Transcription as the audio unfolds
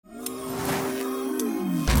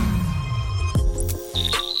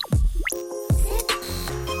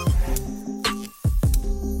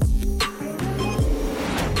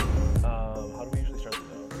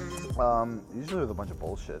with a bunch of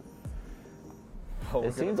bullshit. Oh,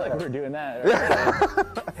 it seems like we're doing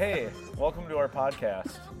that. Hey, welcome to our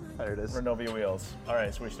podcast. There it is. Renovia Wheels. All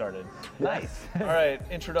right, so we started. Nice. All right,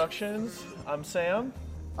 introductions. I'm Sam.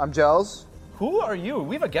 I'm Gels. Who are you?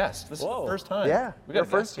 We have a guest. This is the first time. Yeah, we got our a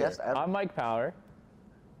first here. guest ever. I'm Mike Power,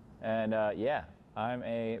 and I'm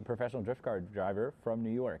a professional drift car driver from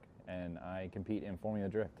New York, and I compete in Formula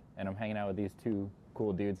Drift. And I'm hanging out with these two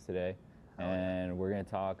cool dudes today, and we're gonna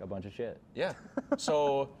talk a bunch of shit. Yeah.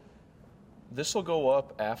 So this will go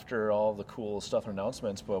up after all the cool stuff and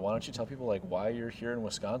announcements, but why don't you tell people like why you're here in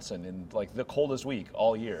Wisconsin in like the coldest week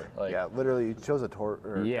all year? Like, Yeah, literally, you chose a tour.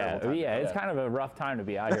 It's kind of a rough time to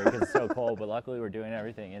be out here because it's so cold, but luckily we're doing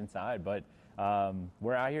everything inside. But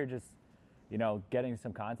we're out here just, getting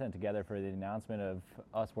some content together for the announcement of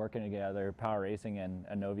us working together, Power Racing and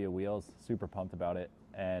Inovia Wheels. Super pumped about it.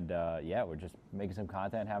 And we're just making some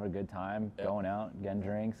content, having a good time, going out, getting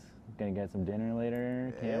drinks, gonna get some dinner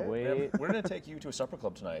later. Can't wait. We're gonna take you to a supper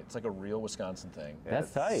club tonight. It's like a real Wisconsin thing.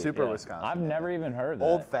 That's tight. Super Wisconsin. I've never even heard of that.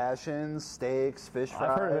 Old fashions, steaks, fish fry.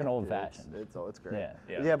 I've heard of an old fashioned. It's great.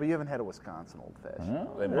 Yeah. But you haven't had a Wisconsin old fashioned.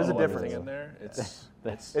 Oh. They There's a muddle difference everything in there.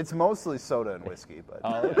 It's mostly soda and whiskey, but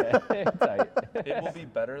Oh, okay. Tight. It will be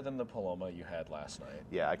better than the Paloma you had last night.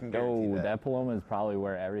 yeah, I can guarantee that. That Paloma is probably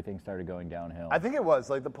where everything started going downhill. I think it was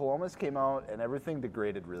like the Palomas came out and everything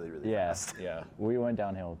degraded really fast. Yeah. We went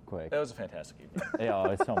downhill quick. That was a fantastic evening. Yeah,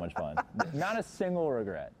 it's so much fun. Not a single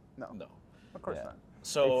regret. No, No. of course Yeah. not.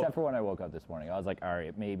 So Except for when I woke up this morning. I was like, all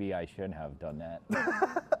right, maybe I shouldn't have done that.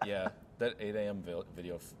 yeah, that 8 a.m.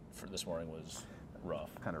 video for this morning was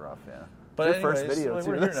rough. Kind of rough, yeah. But Your anyways, first video,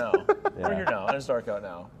 we're too. here now. We're here now, and it's dark out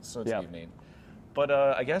now, so it's Yep. evening. But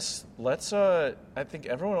I guess let's. I think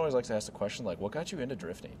everyone always likes to ask the question, like, what got you into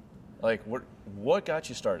drifting? Like, what got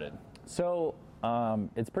you started? So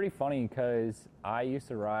it's pretty funny because I used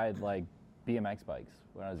to ride like BMX bikes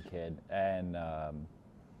when I was a kid, and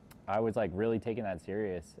I was like really taking that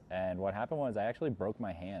serious. And what happened was I actually broke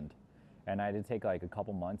my hand, and I had to take like a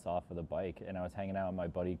couple months off of the bike. And I was hanging out at my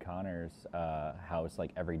buddy Connor's house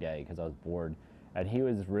like every day because I was bored. And he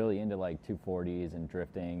was really into like 240s and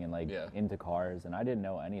drifting and like into cars, and I didn't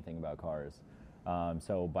know anything about cars.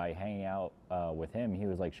 So by hanging out with him, he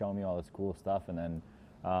was like showing me all this cool stuff, and then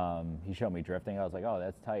he showed me drifting. I was like, oh,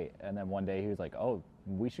 that's tight. And then one day he was like, oh,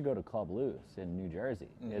 we should go to Club Loose in New Jersey.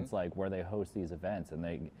 Mm-hmm. It's like where they host these events, and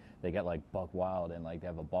they get like buck wild, and like they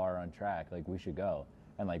have a bar on track. Like, we should go.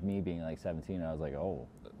 And like me being like 17, I was like, oh,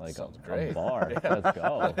 like sounds a great. bar, let's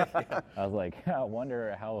go. I was like, I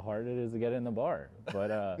wonder how hard it is to get in the bar.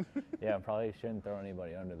 But I probably shouldn't throw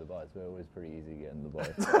anybody under the bus, but it was pretty easy getting the bar.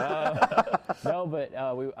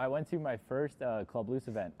 I went to my first Club Loose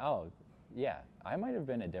event. Oh, yeah, I might have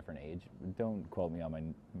been a different age. Don't quote me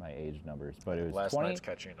on my age numbers, but it was Last 20, night's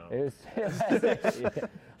catching up. It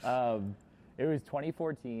was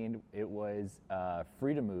 2014. It was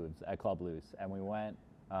Freedom Moves at Club Loose, and we went.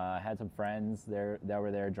 Had some friends there that were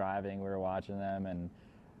there driving. We were watching them, and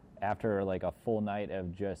after like a full night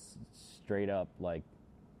of just straight up like,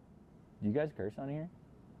 do you guys curse on here?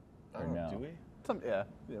 I don't know, no? do we? Yeah,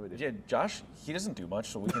 we do. Yeah, Josh, he doesn't do much,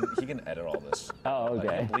 so he can edit all this. Oh,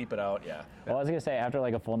 okay. He can bleep it out, yeah. Well, I was gonna say, after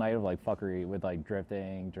like a full night of like fuckery with like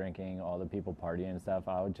drifting, drinking, all the people partying and stuff,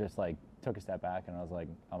 I would just like took a step back and I was like,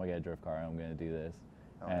 I'm gonna get a drift car. I'm gonna do this.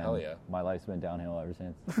 Oh, and hell yeah. My life's been downhill ever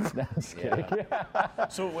since. That's Yeah. kidding.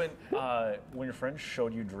 So when your friend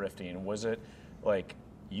showed you drifting, was it like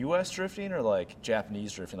U.S. drifting or like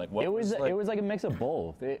Japanese drifting? Like what It was like, it was like a mix of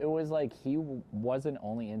both. It was like he wasn't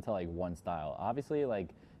only into like one style. Obviously, like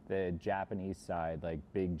the Japanese side, like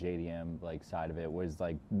big JDM like side of it was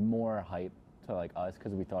like more hype to like us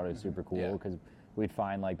because we thought it was super cool because we'd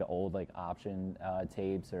find like the old like option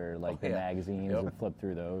tapes or like the magazines and flip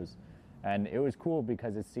through those. And it was cool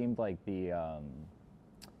because it seemed like the,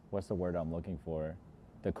 what's the word I'm looking for?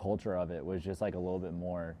 The culture of it was just like a little bit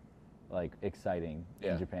more like exciting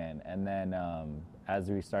in Japan. And then as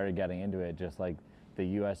we started getting into it, just like the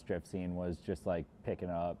US drift scene was just like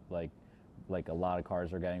picking up, like a lot of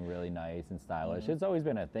cars are getting really nice and stylish. It's always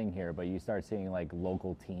been a thing here, but you start seeing like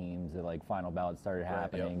local teams and like final ballots started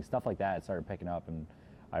happening, stuff like that started picking up, and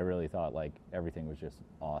I really thought like everything was just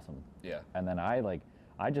awesome. Yeah. And then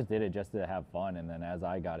I just did it just to have fun, and then as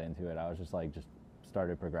I got into it, I was just like, just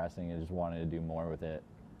started progressing and just wanted to do more with it.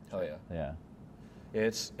 Hell yeah. Yeah.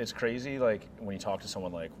 It's crazy, like, when you talk to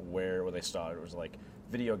someone, like, where they started, it was, like,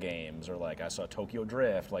 video games, or, like, I saw Tokyo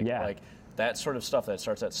Drift, like, that sort of stuff that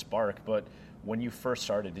starts that spark. But when you first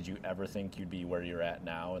started, did you ever think you'd be where you're at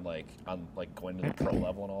now and, like, on, like, going to the pro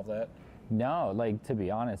level and all of that? No, like to be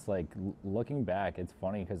honest, like looking back, it's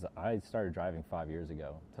funny because I started driving 5 years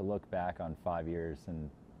ago. To look back on 5 years and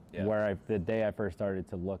the day I first started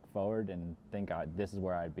to look forward and think this is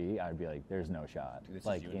where I'd be like, there's no shot. Dude,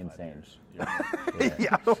 like insane.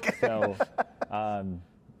 Yeah, okay. So,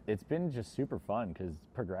 it's been just super fun because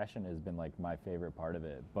progression has been like my favorite part of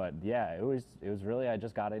it. But yeah, it was really, I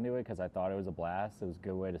just got into it because I thought it was a blast. It was a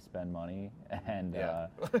good way to spend money and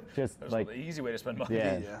just like the easy way to spend money.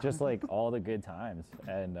 Yeah, just like all the good times.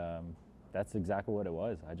 And that's exactly what it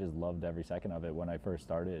was. I just loved every second of it when I first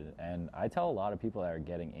started. And I tell a lot of people that are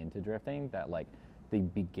getting into drifting that like the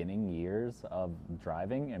beginning years of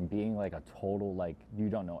driving and being like a total, like you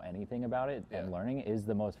don't know anything about it and learning is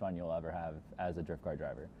the most fun you'll ever have as a drift car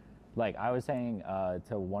driver. Like I was saying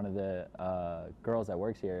to one of the girls that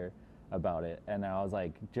works here about it, and I was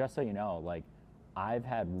like, just so you know, like I've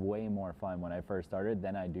had way more fun when I first started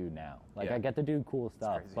than I do now. Like I get to do cool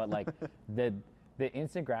stuff, but like the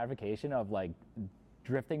instant gratification of like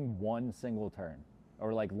drifting one single turn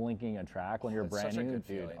or like linking a track when you're brand new, dude.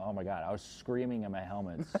 Feeling. Oh my God, I was screaming in my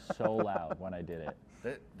helmet so loud when I did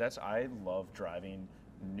it. I love driving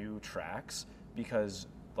new tracks because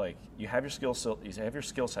like you have your skill set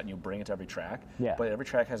and you bring it to every track. Yeah. But every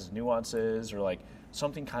track has nuances or like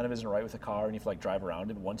something kind of isn't right with the car and you have to like drive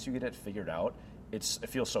around it. Once you get it figured out, it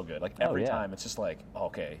feels so good. Like every time it's just like,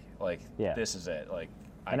 okay, like this is it. Like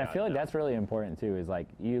and I feel like that's really important too, is like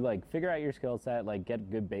you like figure out your skill set, like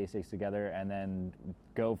get good basics together and then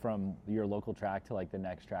go from your local track to like the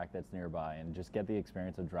next track that's nearby and just get the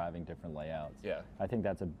experience of driving different layouts. Yeah. I think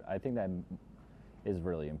that is a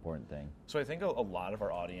really important thing. So I think a lot of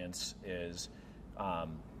our audience is, I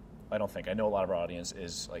know a lot of our audience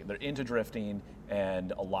is like they're into drifting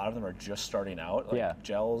and a lot of them are just starting out. Like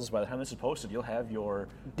Gels, by the time this is posted, you'll have your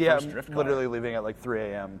first drift car. Literally leaving at like 3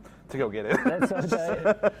 a.m. to go get it. That's so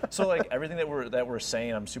tight. So like everything that we're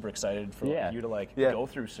saying, I'm super excited for you to like go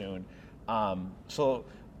through soon. So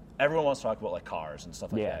everyone wants to talk about like cars and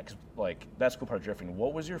stuff like that, 'cause like that's a cool part of drifting.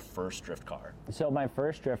 What was your first drift car? So my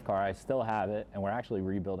first drift car, I still have it, and we're actually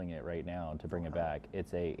rebuilding it right now to bring it back.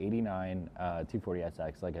 It's a '89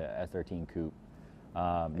 240SX, like a S13 coupe.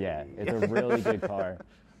 It's a really good car.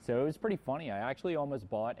 So it was pretty funny. I actually almost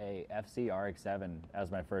bought a FC RX-7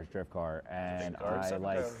 as my first drift car, and I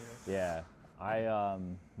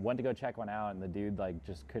went to go check one out, and the dude like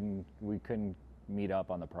we couldn't meet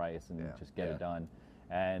up on the price and just get it done.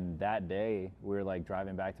 And that day we were like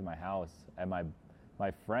driving back to my house, and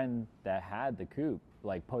my friend that had the coupe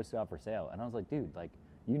like posted up for sale, and I was like, dude, like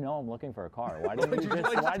I'm looking for a car. Why didn't you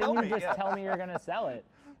just tell me you're gonna sell it?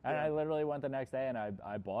 And I literally went the next day and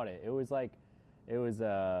I bought it. It was like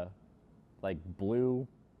blue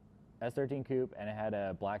S13 coupe, and it had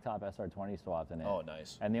a blacktop SR20 swapped in it. Oh,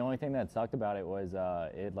 nice. And the only thing that sucked about it was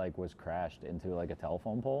it like was crashed into like a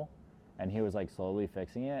telephone pole. And he was like slowly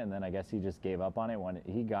fixing it, and then I guess he just gave up on it when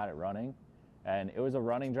he got it running. And it was a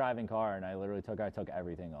running driving car, and I took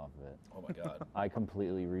everything off of it. Oh my God. I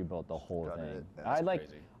completely rebuilt the whole thing.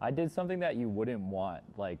 Crazy. I did something that you wouldn't want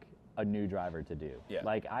like a new driver to do. Yeah.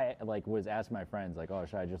 Like I was asking my friends like, oh,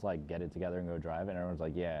 should I just like get it together and go drive it? And everyone's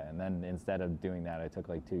like, yeah. And then instead of doing that, I took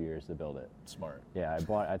like 2 years to build it. Smart. Yeah,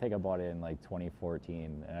 I think I bought it in like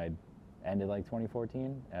 2014, and I ended like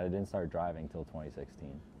 2014, and I didn't start driving till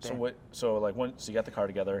 2016. So you got the car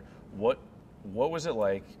together. What was it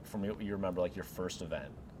like from you remember like your first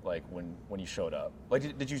event? Like when you showed up?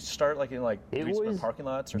 Like did you start like in like parking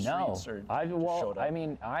lots or streets or showed up? I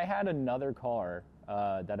mean, I had another car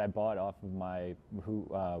that I bought off of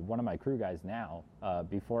one of my crew guys now.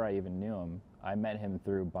 Before I even knew him, I met him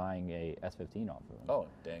through buying a S15 off of him. Oh,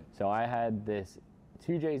 dang. So I had this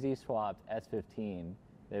 2JZ swapped S15.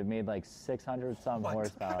 It made like 600 some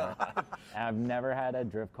horsepower. I've never had a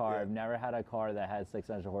drift car. I've never had a car that had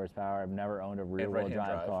 600 horsepower. I've never owned a rear-wheel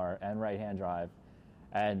drive car and right-hand drive.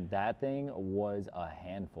 And that thing was a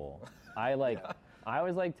handful. I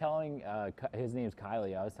was like telling, his name's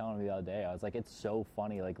Kylie, I was telling him the other day, I was like, it's so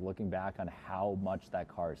funny like looking back on how much that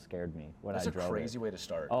car scared me when I drove it. That's a crazy way to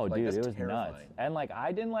start. Oh, like, dude, it was terrifying. nuts. And like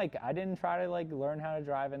I didn't try to like learn how to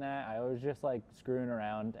drive in that. I was just like screwing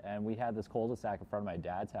around, and we had this cul-de-sac in front of my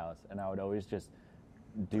dad's house, and I would always just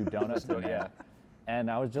do donuts in there.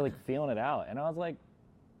 And I was just like feeling it out, and I was like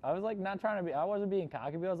not trying to be, I wasn't being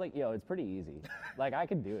cocky, but I was like, yo, it's pretty easy. Like I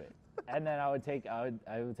could do it. And then I would take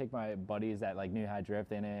my buddies that like knew how to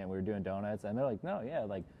drift in it, and we were doing donuts, and they're like, no, yeah,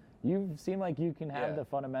 like you seem like you can have the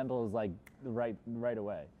fundamentals like right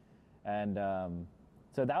away. And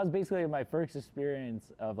so that was basically my first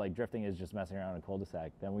experience of like drifting, is just messing around in a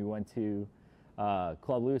cul-de-sac. Then we went to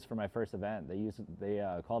Club Loose for my first event. They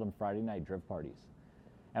called them Friday night drift parties.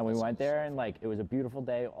 And we went there, and like it was a beautiful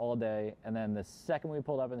day all day. And then the second we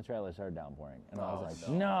pulled up in the trailer, it started downpouring, and I was like,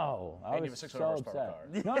 no. I was so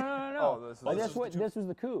upset. No. Oh, this was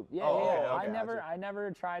the coupe. Yeah, okay, I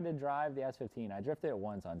never tried to drive the S15. I drifted it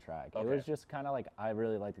once on track. Okay. It was just kind of like I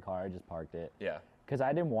really liked the car. I just parked it. Yeah. Because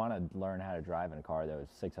I didn't want to learn how to drive in a car that was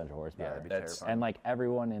 600 horsepower. Yeah, that'd be terrifying. And like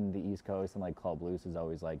everyone in the East Coast and like Club Loose is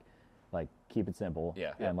always like keep it simple.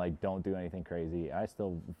 Yeah. And like don't do anything crazy. I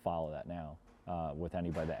still follow that now with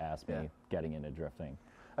anybody that asks me getting into drifting.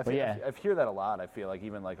 I hear that a lot. I feel like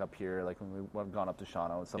even like up here, like when we've gone up to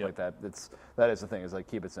Shawano and stuff like that, that is the thing, is like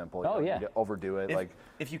keep it simple. You overdo it.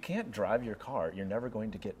 If you can't drive your car, you're never going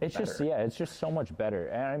to get better. It's just so much better.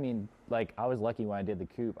 And I mean, like I was lucky when I did the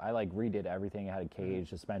coupe. I like redid everything. I had a cage,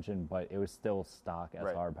 suspension, but it was still stock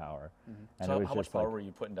SR power. Mm-hmm. And so it was how just much power were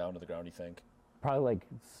you putting down to the ground, you think? Probably like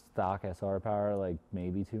stock SR power, like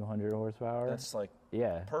maybe 200 horsepower. That's like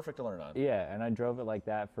perfect to learn on. Yeah, and I drove it like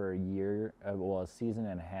that for a year, a season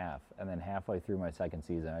and a half, and then halfway through my second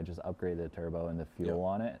season, I just upgraded the turbo and the fuel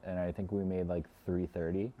on it, and I think we made like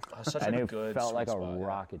 330, and it felt like a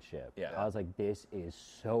rocket ship. Yeah. I was like, this is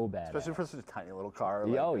so bad. Especially for such a tiny little car.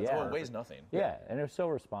 So it weighs nothing. Yeah, and it was so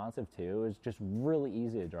responsive too. It was just really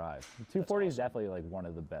easy to drive. 240 is definitely like one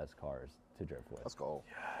of the best cars to drift with. Let's go.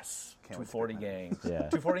 Yes. 240 gang. Yeah.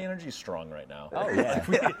 240 energy is strong right now. Oh, yeah.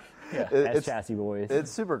 S chassis boys.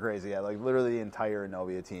 It's super crazy. Yeah, like literally the entire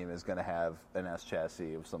Inovia team is going to have an S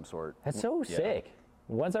chassis of some sort. That's so sick.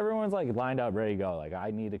 Once everyone's like lined up, ready to go, like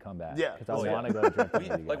I need to come back. Yeah. Because I want to go drifting with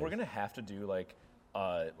you guys. Like we're gonna have to do like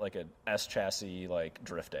an S chassis like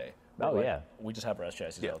drift day. We just have our S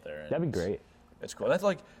chassis out there. That'd be great. It's cool. That's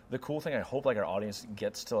like the cool thing. I hope like our audience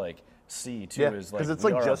gets to like see too. Is like because it's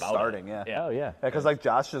like just starting. Yeah. Because like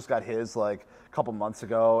Josh just got his like a couple months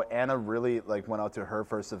ago. Anna really like went out to her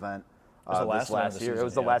first event this last year. It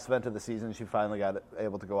was the last event of the season. She finally got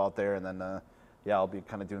able to go out there, and then I'll be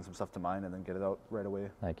kind of doing some stuff to mine and then get it out right away.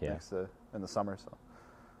 In the summer. So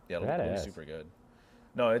it'll be super good.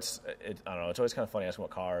 No, I don't know. It's always kind of funny asking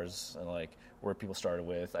what cars and like where people started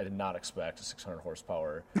with. I did not expect a 600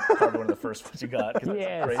 horsepower car to be one of the first ones you got.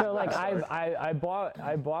 So like I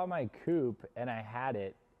bought my coupe and I had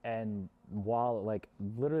it, and while like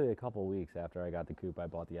literally a couple of weeks after I got the coupe, I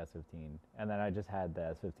bought the S15, and then I just had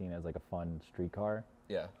the S15 as like a fun street car.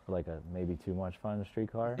 Yeah. Like a maybe too much fun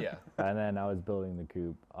street car. Yeah. And then I was building the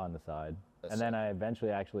coupe on the side, and then I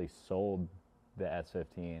eventually actually sold the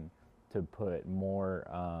S15 to put more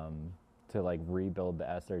to like rebuild the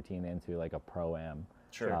S13 into like a Pro-Am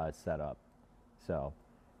setup. So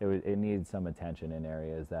it needed some attention in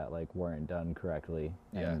areas that like weren't done correctly.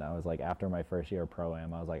 And I was like, after my first year of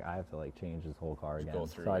Pro-Am, I was like, I have to like change this whole car again.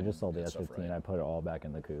 So I just sold the S15. I put it all back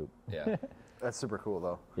in the coupe. Yeah. That's super cool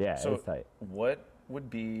though. Yeah, so it's tight. What would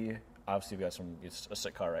be, obviously you've got a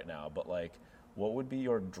sick car right now, but like what would be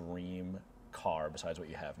your dream car besides what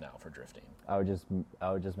you have now for drifting? I would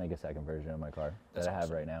just make a second version of my car that I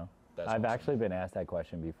have right now. I've actually been asked that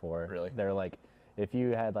question before. Really? They're like, if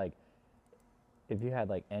you had like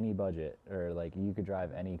any budget or like you could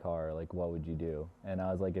drive any car, like what would you do? And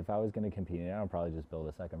I was like, if I was going to compete in it, I'd probably just build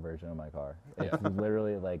a second version of my car. It's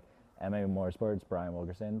literally like MA Motorsports, Brian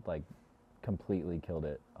Wilkerson, like completely killed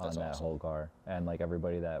it on that whole car. And like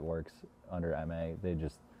everybody that works under MA,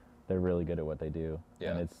 they're really good at what they do.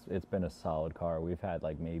 Yeah. And it's been a solid car. We've had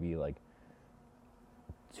like maybe like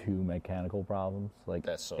 2 mechanical problems like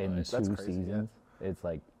in nice. 2 seasons. It's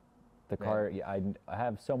like the car. I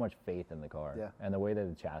have so much faith in the car and the way that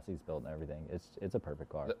the chassis is built and everything. It's a perfect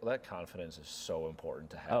car. That confidence is so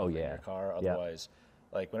important to have in your car. Otherwise,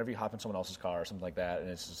 like whenever you hop in someone else's car or something like that, and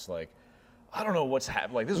it's just like, I don't know what's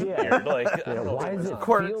happening. Like this is weird. Like I don't know why does it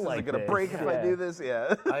feel like is it gonna break if I do this?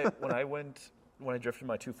 Yeah. When I drifted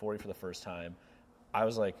my 240 for the first time, I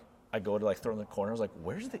was like, I go to like throw in the corner. I was like,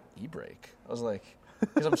 where's the e-brake? I was like,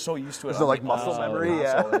 because I'm so used to it. Is it like muscle memory?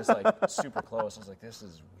 Yeah. And it's like super close. I was like, this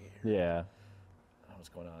is weird. Yeah. I don't know what's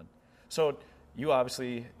going on. So you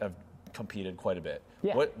obviously have competed quite a bit.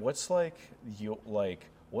 Yeah. What's like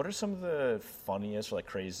what are some of the funniest or like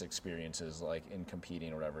craziest experiences like in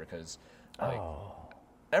competing or whatever? Because like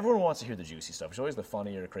everyone wants to hear the juicy stuff. It's always the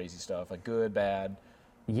funny or crazy stuff, like good, bad.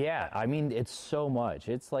 Yeah, I mean, it's so much.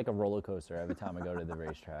 It's like a roller coaster every time I go to the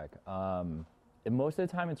racetrack. And most of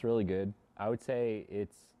the time, it's really good. I'd say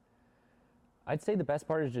the best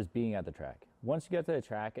part is just being at the track. Once you get to the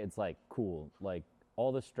track, it's like cool. Like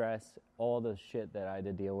all the stress, all the shit that I had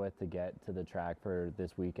to deal with to get to the track for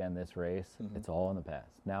this weekend, this race, it's all in the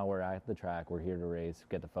past. Now we're at the track. We're here to race.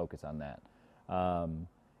 Get to focus on that.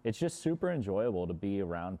 It's just super enjoyable to be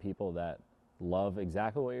around people that love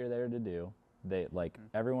exactly what you're there to do. They like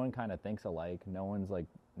everyone kind of thinks alike. No one's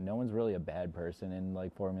really a bad person in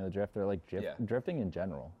like Formula Drift or like drifting in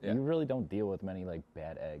general. Yeah. You really don't deal with many like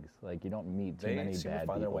bad eggs. Like you don't meet too many bad people. They seem to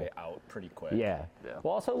find their way out pretty quick. Yeah.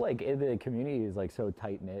 Well, also like the community is like so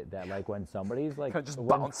tight knit that like when somebody's like just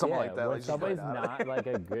bounce someone like that. When like, somebody's not like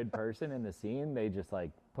a good person in the scene, they just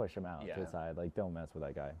like push them out to the side. Like don't mess with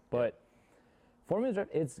that guy. But Formula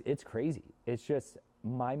Drift, it's crazy. It's just.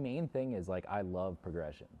 My main thing is like I love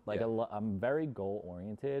progression. Like I'm very goal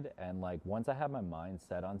oriented, and like once I have my mind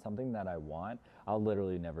set on something that I want, I'll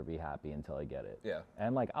literally never be happy until I get it. Yeah.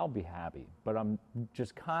 And like I'll be happy, but I'm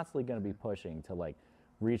just constantly going to be pushing to like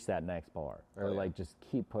reach that next bar or like just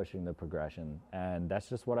keep pushing the progression, and that's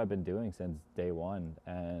just what I've been doing since day one,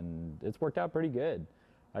 and it's worked out pretty good.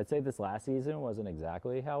 I'd say this last season wasn't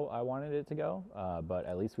exactly how I wanted it to go, but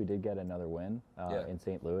at least we did get another win in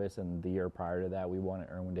St. Louis, and the year prior to that we won at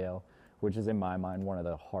Irwindale, which is in my mind one of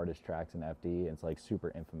the hardest tracks in FD. It's like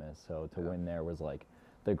super infamous, so to win there was like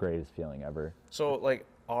the greatest feeling ever. So like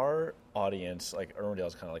our audience, like Irwindale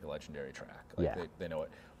is kind of like a legendary track. Like they know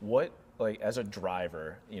it. What, like as a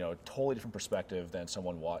driver, totally different perspective than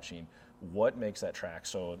someone watching, what makes that track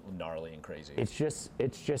so gnarly and crazy? It's just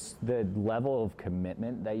the level of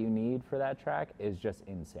commitment that you need for that track is just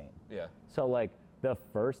insane. Yeah. So like the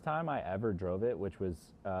first time I ever drove it, which was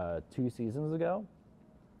 2 seasons ago,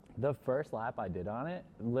 the first lap I did on it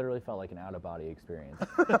literally felt like an out-of-body experience.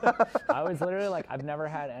 I was literally like, I've never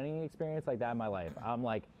had any experience like that in my life. I'm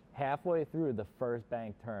like halfway through the first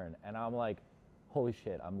bank turn, and I'm like, holy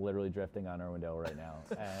shit, I'm literally drifting on Irwindale right now,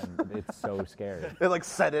 and it's so scary. It like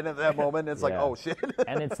set in at that moment, it's like, oh shit.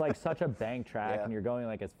 And it's like such a bank track, and you're going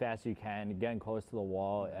like as fast as you can, you're getting close to the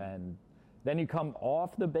wall, and then you come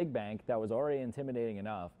off the big bank that was already intimidating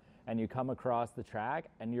enough, and you come across the track,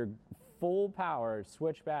 and you're full power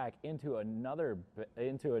switch back into another what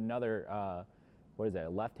is that, a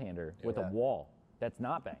left-hander with a wall that's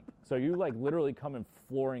not banked. So you like literally come and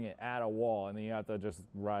flooring it at a wall, and then you have to just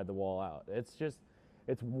ride the wall out.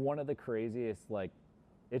 It's one of the craziest, like,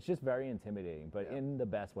 it's just very intimidating, but in the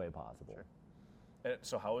best way possible. Sure. And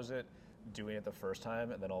so how is it doing it the first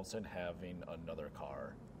time and then all of a sudden having another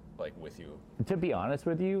car like with you? To be honest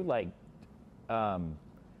with you, like,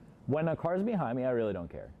 when a car's behind me, I really don't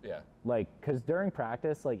care. Yeah. Like, because during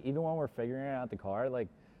practice, like, even when we're figuring out the car, like,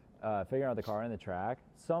 figuring out the car and the track,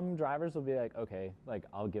 some drivers will be like, okay, like,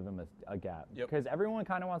 I'll give him a gap. Because everyone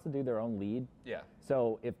kind of wants to do their own lead. Yeah.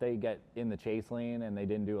 So if they get in the chase lane and they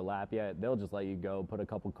didn't do a lap yet, they'll just let you go, put a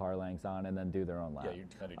couple car lengths on, and then do their own lap. Yeah, you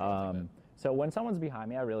kind of do so when someone's behind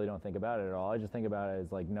me, I really don't think about it at all. I just think about it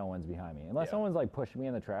as, like, no one's behind me. Unless someone's, like, pushing me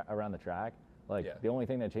in the around the track. Like, the only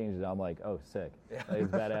thing that changes, I'm like, oh, sick. Yeah. Like,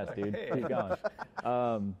 it's badass, dude. Hey. Keep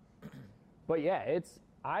going. But, yeah,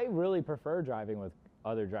 I really prefer driving with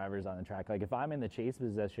other drivers on the track. Like, if I'm in the chase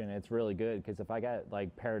position, it's really good, because if I get,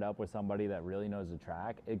 like, paired up with somebody that really knows the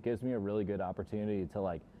track, it gives me a really good opportunity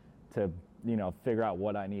to figure out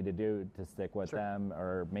what I need to do to stick with them.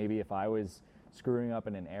 Or maybe if I was screwing up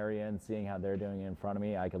in an area and seeing how they're doing it in front of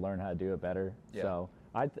me, I could learn how to do it better. Yeah. So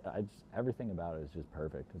I just, everything about it is just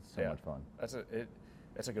perfect. It's so much fun. That's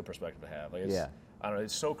a good perspective to have. Like, I don't know.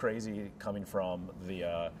 It's so crazy coming from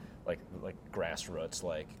the like grassroots,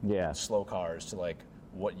 like slow cars, to like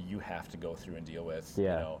what you have to go through and deal with. Yeah.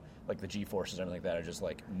 You know, like the G-forces and everything like that are just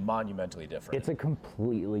like monumentally different. It's a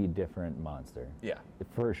completely different monster. Yeah.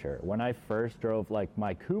 For sure. When I first drove, like,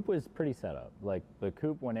 my coupe was pretty set up. Like, the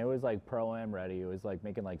coupe, when it was like Pro-Am ready, it was like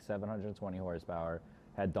making like 720 horsepower,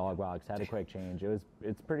 had dog box, had a quick change.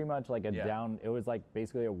 It's pretty much like a down, it was like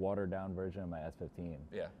basically a watered down version of my S15.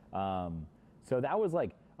 Yeah. So that was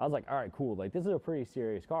like, I was like, all right, cool. Like, this is a pretty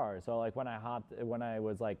serious car. So like when I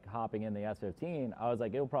was like hopping in the S15, I was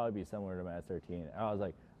like, it'll probably be similar to my S13. And I was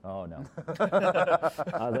like, oh no.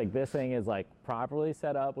 I was like, this thing is like properly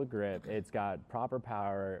set up with grip. It's got proper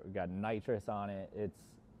power. We got nitrous on it. It's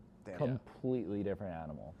completely different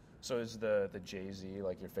animal. So is the JZ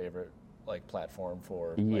like your favorite like platform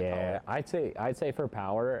for power? I'd say for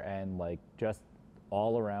power and like just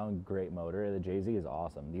all around great motor, the JZ is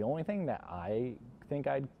awesome. The only thing that I think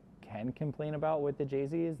I can complain about with the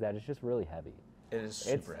JZ is that it's just really heavy. It is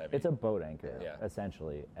super heavy. It's a boat anchor,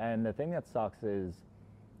 essentially. And the thing that sucks is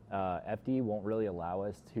FD won't really allow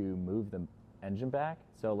us to move the engine back.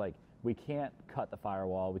 So like we can't cut the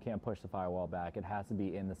firewall, we can't push the firewall back. It has to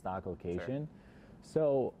be in the stock location. Sure.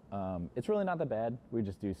 So it's really not that bad. We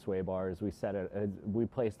just do sway bars. We set it. We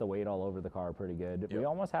place the weight all over the car pretty good. Yep. We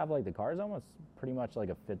almost have like the car's almost pretty much like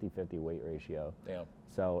a 50-50 weight ratio. Damn.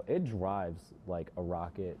 So it drives like a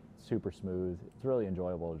rocket, super smooth. It's really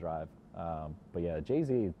enjoyable to drive. But yeah,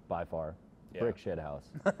 JZ by far. brick shit house.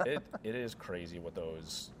 It is crazy what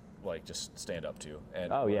those like just stand up to,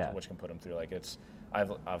 and which can put them through. Like I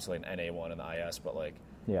have obviously an NA one and the IS, but like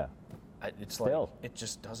it's still, like it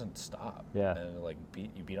just doesn't stop. Yeah, and like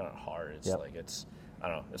you beat on it hard. It's like I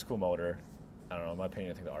don't know. It's a cool motor. I don't know. In my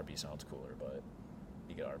opinion, I think the RB sounds cooler, but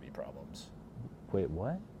you get RB problems. Wait,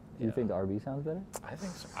 what? You think the RB sounds better? I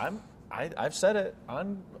think so. I've said it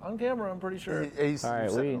on camera. I'm pretty sure. All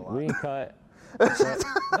right, we can cut.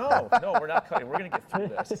 No, we're not cutting. We're gonna get through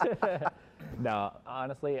this. No,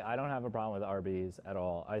 honestly, I don't have a problem with RBs at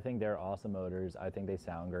all. I think they're awesome motors. I think they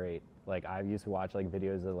sound great. Like I used to watch like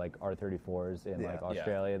videos of like R34s in like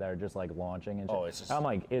Australia that are just like launching and shit. Oh, it's just, I'm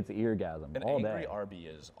like, it's eargasm all day. An angry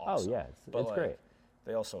RB is awesome. Oh yeah, it's like, great.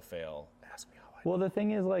 They also fail. Ask me how I. Well, the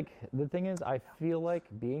thing is, I feel like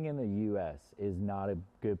being in the U.S. is not a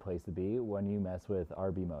good place to be when you mess with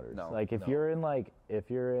RB motors. No, like if you're in where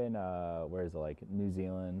is it, like New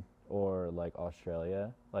Zealand or like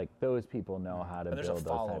Australia, like those people know how to build those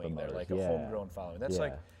type of motors. Like a homegrown following. That's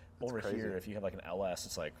like over here. If you have like an LS,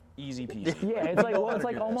 it's like easy peasy. Yeah, it's like it's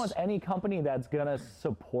like almost any company that's gonna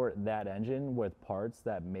support that engine with parts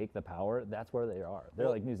that make the power. That's where they are. They're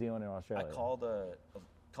like New Zealand and Australia. I called a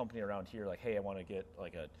company around here, like, hey, I want to get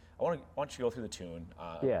like I want you to go through the tune.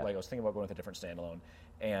 Like I was thinking about going with a different standalone,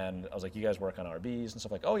 and I was like, you guys work on RBs and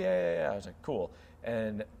stuff. Like, oh yeah. I was like, cool.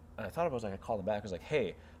 And I thought about it, I called them back. I was like,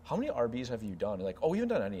 hey, how many RBs have you done? They're like, oh, we haven't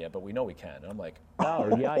done any yet, but we know we can. And I'm like, oh,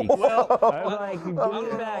 yikes. Well, I was like, give me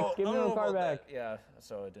it back. Give me the car back. Yeah,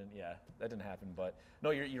 so it didn't. Yeah, that didn't happen. But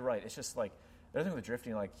no, you're right. It's just like the other thing with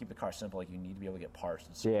drifting, like keep the car simple. Like you need to be able to get parts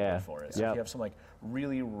and support for it. So if you have some like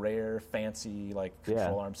really rare, fancy like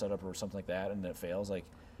control arm setup or something like that, and it fails, like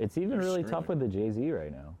it's even really tough with the JZ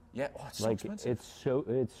right now. Yeah, it's so expensive.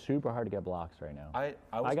 It's super hard to get blocks right now.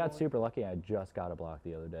 I got super lucky. I just got a block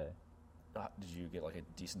the other day. Did you get like a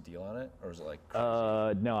decent deal on it, or was it like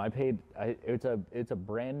crazy? No, I paid. It's a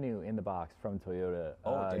brand new in the box from Toyota.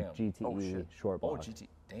 GTE short block. Oh, GT.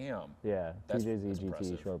 Damn. Yeah, TJZ GTE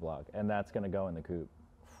impressive. Short block, and that's gonna go in the coupe.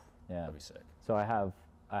 Yeah, that'd be sick. So I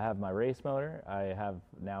have my race motor. I have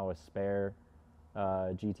now a spare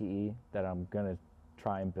GTE that I'm gonna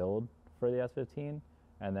try and build for the S15,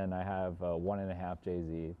 and then I have a 1.5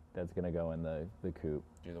 JZ that's gonna go in the coupe.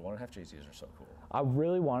 Dude, the 1.5 JZs are so cool. I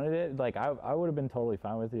really wanted it. Like I would have been totally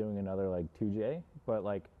fine with doing another like 2J, but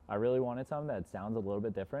like I really wanted something that sounds a little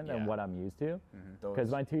bit different than what I'm used to.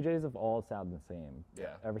 Because my 2Js have all sounded the same. Yeah.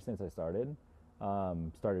 Ever since I started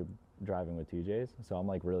driving with 2Js, so I'm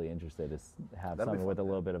like really interested to have something with a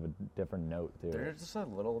little bit of a different note to it. They're just a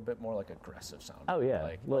little bit more like aggressive sound. Oh yeah,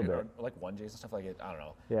 like, a little bit. Like 1Js and stuff like it. I don't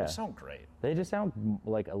know. Yeah. They sound great. They just sound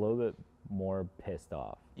like a little bit more pissed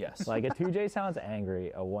off. Yes. Like a 2J sounds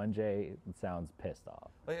angry, a 1J sounds pissed off.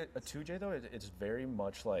 Like a 2J though, it's very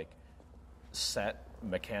much like set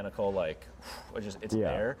mechanical, like it's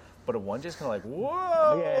there. But a 1J is kind of like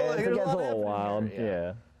whoa. Yeah, like, it gets a little wild.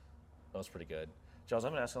 Yeah. That was pretty good. Giles,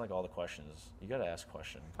 I'm asking like all the questions. You got to ask a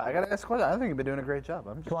question. I got to ask a question. I think you've been doing a great job.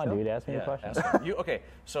 Come on, dude. Ask me a question. Okay,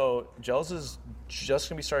 so Giles is just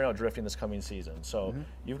going to be starting out drifting this coming season. So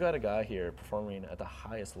you've got a guy here performing at the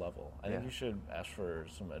highest level. I think you should ask for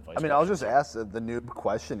some advice. I mean, I'll just ask the noob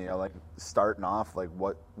question, like starting off, like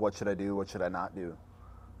what should I do? What should I not do?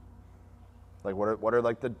 Like what are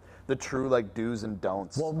like the true like do's and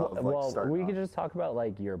don'ts of like starting we off? could just talk about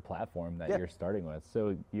like your platform that you're starting with.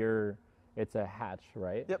 So it's a hatch,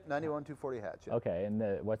 right? Yep, 91 240 hatch. Yeah. Okay,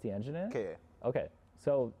 and what's the engine in? KA. Okay,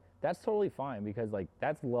 so that's totally fine because like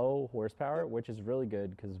that's low horsepower, which is really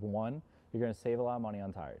good because one, you're gonna save a lot of money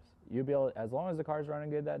on tires. You'll be able, as long as the car's running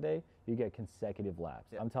good that day, you get consecutive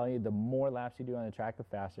laps. Yep. I'm telling you, the more laps you do on the track, the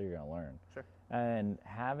faster you're gonna learn. Sure. And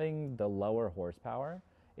having the lower horsepower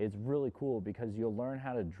is really cool because you'll learn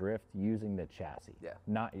how to drift using the chassis,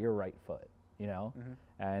 not your right foot.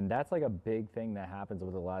 And that's like a big thing that happens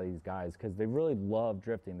with a lot of these guys because they really love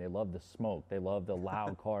drifting. They love the smoke. They love the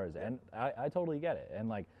loud cars. And I totally get it. And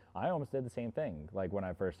like, I almost did the same thing. Like when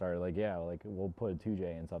I first started, like, we'll put a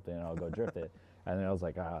 2J in something and I'll go drift it. And then I was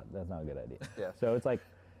like, that's not a good idea. Yeah. So it's like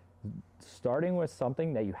starting with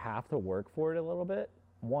something that you have to work for it a little bit.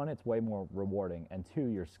 One, it's way more rewarding. And two,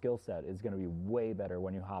 your skill set is going to be way better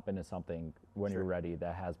when you hop into something when you're ready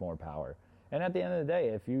that has more power. And at the end of the day,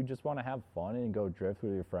 if you just want to have fun and go drift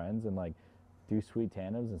with your friends and like do sweet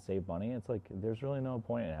tandems and save money, it's like there's really no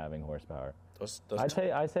point in having horsepower. I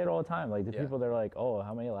say it all the time. Like the people, they're like, "Oh,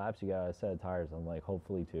 how many laps you got a set of tires?" I'm like,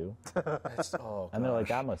 "Hopefully 2." And they're like,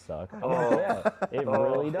 "That must suck." Yeah, it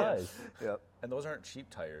really does. Yep. And those aren't cheap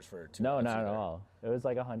tires for 2. No, not at all. It was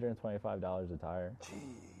like $125 a tire.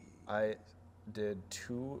 I did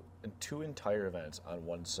two entire events on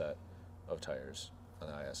one set of tires on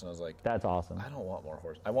the IS, and I was like, that's awesome. I don't want more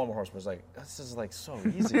horse. I want more horse, but it's like, this is like so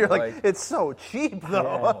easy. You're like, it's so cheap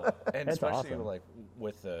though. Yeah. And especially like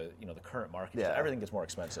with the the current market, everything gets more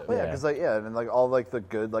expensive. Well, because and like all like the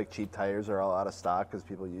good like cheap tires are all out of stock because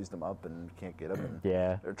people used them up and can't get them. And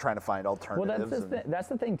they're trying to find alternatives. Well, that's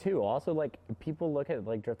the thing too. Also, like people look at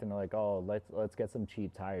like drifting, they're like, oh, let's get some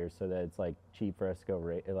cheap tires so that it's like cheap for us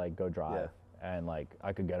to go drive, and like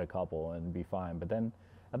I could get a couple and be fine. But then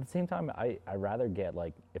at the same time, I'd rather get,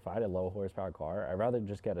 like, if I had a low horsepower car, I'd rather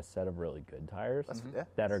just get a set of really good tires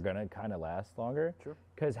that are going to kind of last longer. True.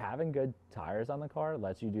 Because having good tires on the car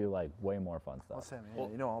lets you do, like, way more fun stuff. Well, Sam,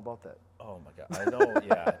 you know all about that. Oh, my God. I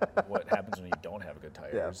know, what happens when you don't have good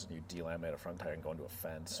tires. You delaminate a front tire and go into a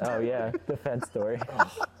fence. Oh, yeah, the fence story.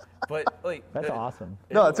 But, like... That's awesome.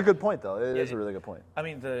 No, it's a good point, though. It is a really good point. I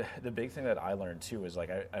mean, the big thing that I learned, too, is,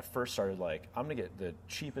 like, I first started, like, I'm going to get the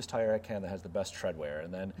cheapest tire I can that has the best tread wear.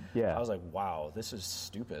 And then I was like, wow, this is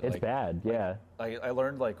stupid. It's bad, I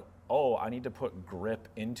learned, like, oh, I need to put grip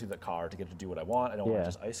into the car to get to do what I want. I don't want to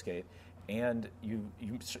just ice skate. And you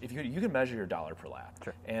can measure your dollar per lap.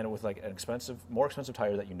 Sure. And with, like, more expensive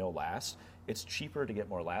tire that lasts, it's cheaper to get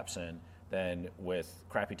more laps in than with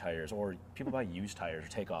crappy tires, or people buy used tires or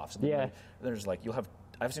takeoffs. And there's like,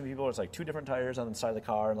 I've seen people, it's like 2 different tires on the side of the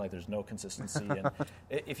car, and like there's no consistency. And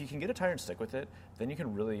if you can get a tire and stick with it, then you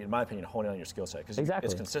can really, in my opinion, hone in on your skill set, because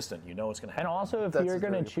it's consistent. You know it's going to happen. And also, if you're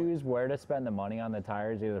going to choose where to spend the money on the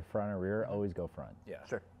tires, either front or rear, always go front. Yeah,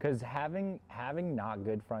 sure. Because having not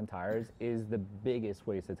good front tires is the biggest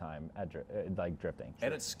waste of time at drifting.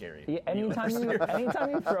 And it's scary. Yeah, anytime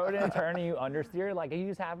you throw it in a turn and you understeer, like it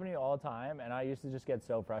used to happen to me all the time, and I used to just get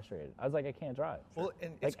so frustrated. I was like, I can't drive. Well,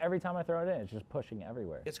 and like every time I throw it in, it's just pushing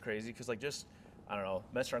everywhere. It's crazy because, like, just, I don't know,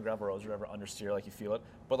 mess around gravel roads or whatever, understeer, like, you feel it.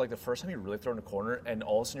 But, like, the first time you really throw in a corner and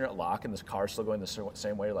all of a sudden you're at lock and this car's still going the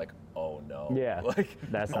same way, you're like, oh, no. Yeah, like,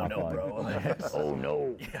 that's not fun. Bro. Like, oh,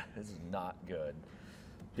 no. Yeah, this is not good.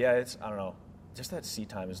 Yeah, I don't know. Just that seat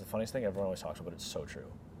time is the funniest thing everyone always talks about. It's so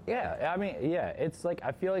true. Yeah, I mean, it's like,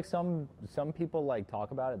 I feel like some people, like,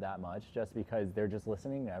 talk about it that much just because they're just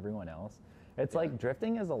listening to everyone else. It's like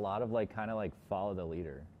drifting is a lot of, like, kind of like follow the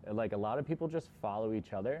leader. Like, a lot of people just follow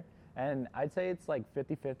each other. And I'd say it's like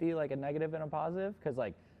 50-50, like a negative and a positive, because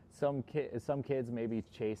like some kids may be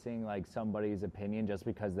chasing like somebody's opinion just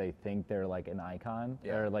because they think they're like an icon,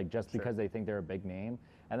 or like just because they think they're a big name,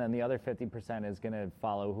 and then the other 50% is going to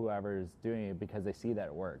follow whoever's doing it because they see that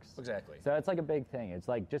it works. Exactly. So it's like a big thing. It's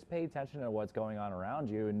like just pay attention to what's going on around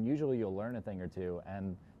you, and usually you'll learn a thing or two.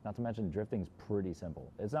 And not to mention, drifting's pretty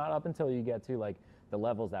simple. It's not up until you get to like the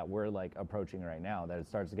levels that we're like approaching right now that it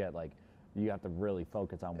starts to get like, you have to really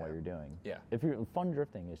focus on what you're doing. Yeah. If you're fun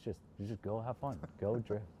drifting, it's just you just go have fun, go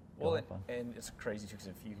drift. Well, and it's crazy too, because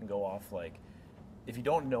if you can go off, like, if you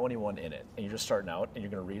don't know anyone in it and you're just starting out and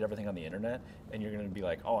you're going to read everything on the internet and you're going to be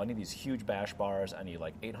like, oh, I need these huge bash bars, I need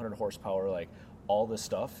like 800 horsepower, like all this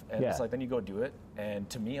stuff, and it's like, then you go do it, and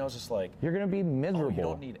to me I was just like, you're going to be miserable. Oh, you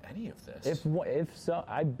don't need any of this. If so,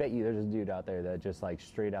 I bet you there's a dude out there that just like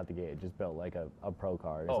straight out the gate just built like a pro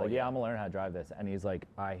car. He's I'm going to learn how to drive this, and he's like,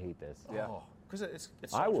 I hate this. Yeah. Because it's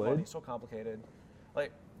so much fun, it's so complicated.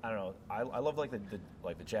 Like, I don't know. I love like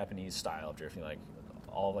the Japanese style of drifting, like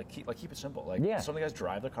all keep it simple. Like some of the guys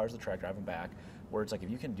drive their cars to the track, drive them back. Where it's like,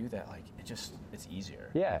 if you can do that, like it's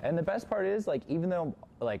easier. Yeah, and the best part is like, even though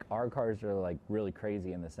like our cars are like really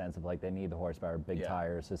crazy in the sense of like they need the horsepower, big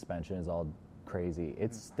tires, suspension is all crazy.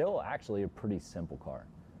 It's still actually a pretty simple car.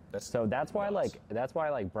 That's why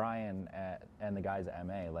like Brian and the guys at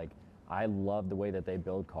MA, like, I love the way that they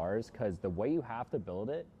build cars, because the way you have to build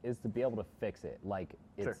it is to be able to fix it. Like,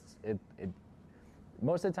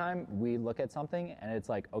 most of the time we look at something and it's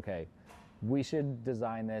like, okay, we should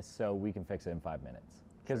design this so we can fix it in 5 minutes.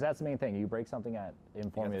 Because that's the main thing. You break something in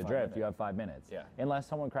Formula Drift, you have 5 minutes. Yeah. Unless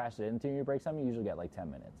someone crashes it into you, you break something, you usually get like 10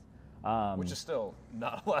 minutes. Which is still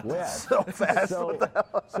not a lot. Yeah. So fast. So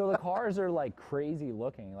the cars are like crazy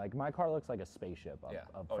looking. Like, my car looks like a spaceship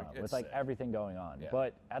up front with like everything going on. Yeah.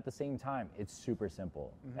 But at the same time, it's super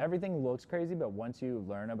simple. Everything looks crazy, but once you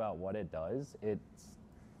learn about what it does, it's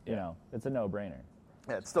it's a no-brainer.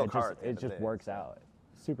 Yeah, it's still a car. It just works out.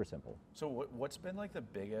 Super simple. So what's been like the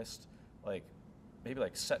biggest, like, maybe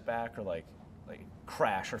like setback or like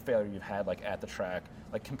crash or failure you've had like at the track,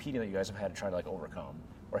 like competing, that you guys have had to try to like overcome?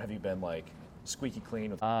 Or have you been like squeaky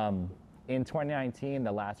clean with? In 2019,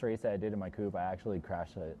 the last race that I did in my coupe, I actually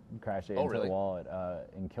crashed it into the wall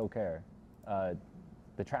in Killcare.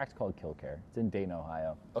 The track's called Killcare. It's in Dayton,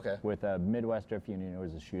 Ohio. Okay. With a Midwest Drift Union. It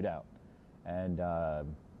was a shootout, and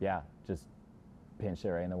just pinched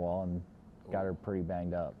it right in the wall and got her pretty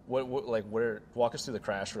banged up. Walk us through the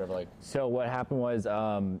crash or whatever. Like, so what happened was,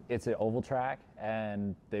 it's an oval track,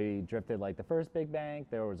 and they drifted like the first big bank.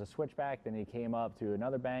 There was a switchback, then he came up to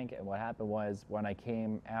another bank, and what happened was when I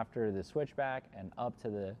came after the switchback and up to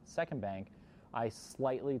the second bank, I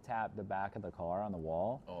slightly tapped the back of the car on the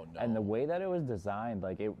wall. Oh no! And the way that it was designed,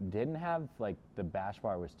 like it didn't have like the bash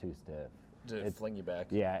bar was too stiff. Did it fling you back?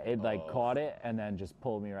 Yeah, it like caught it and then just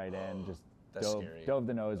pulled me right in. Just dove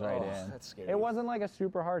the nose right in. That's scary. It wasn't like a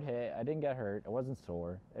super hard hit. I didn't get hurt. I wasn't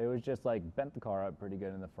sore. It was just like bent the car up pretty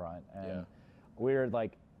good in the front. And we were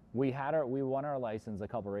like, we won our license a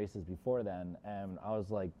couple races before then, and I was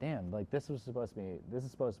like, damn, like this is supposed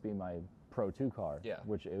to be my Pro 2 car. Yeah.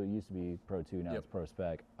 Which it used to be Pro 2, now it's Pro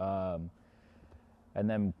Spec. And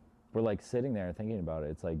then we're like sitting there thinking about it.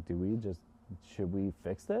 It's like, should we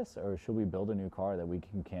fix this, or should we build a new car that we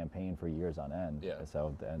can campaign for years on end? Yeah.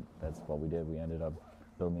 So that's what we did. We ended up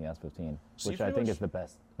building the S15, which I think is the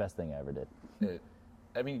best thing I ever did.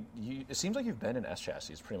 It seems like you've been in S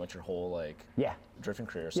chassis pretty much your whole drifting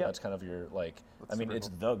career. So that's kind of your it's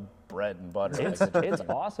the bread and butter. It's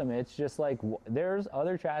awesome. It's just like there's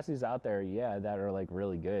other chassis out there, that are like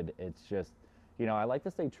really good. It's just, I like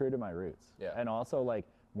to stay true to my roots. Yeah. And also like,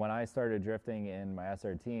 when I started drifting in my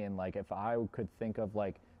SRT, and like if I could think of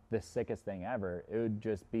like the sickest thing ever, it would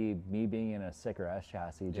just be me being in a sicker S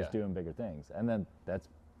chassis, just doing bigger things. And then that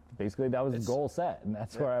was the goal set, and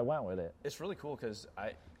that's where I went with it. It's really cool because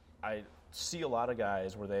I see a lot of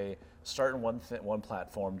guys where they start in one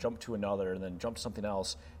platform, jump to another, and then jump to something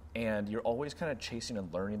else, and you're always kind of chasing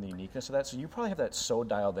and learning the uniqueness of that. So you probably have that so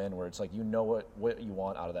dialed in where it's like what you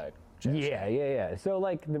want out of that chassis. Yeah. So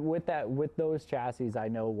like with those chassis, I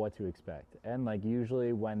know what to expect, and like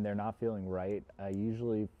usually when they're not feeling right, I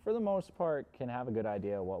usually for the most part can have a good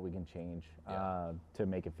idea of what we can change to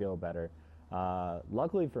make it feel better.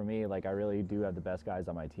 Luckily for me, like I really do have the best guys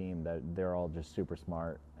on my team that they're all just super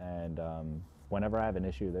smart, and whenever I have an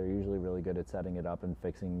issue, they're usually really good at setting it up and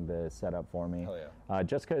fixing the setup for me. Hell yeah.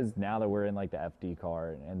 Just because now that we're in like the FD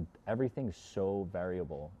car and everything's so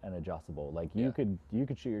variable and adjustable, like you could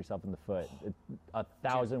shoot yourself in the foot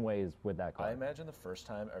 1,000 ways with that car. I imagine the first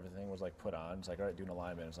time everything was like put on, it's like, all right, doing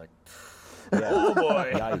alignment, it's like, oh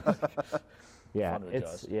boy. Yikes.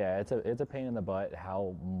 Yeah, it's a pain in the butt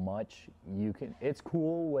how much you can. It's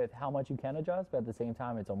cool with how much you can adjust, but at the same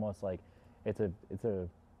time, it's almost like it's a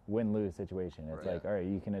win-lose situation. It's like, all right,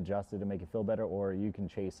 you can adjust it to make it feel better, or you can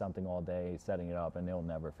chase something all day, setting it up, and it'll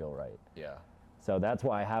never feel right. Yeah. So that's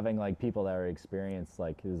why having like people that are experienced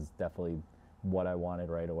like is definitely what I wanted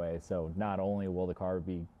right away. So not only will the car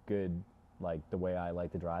be good like the way I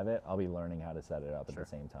like to drive it, I'll be learning how to set it up at the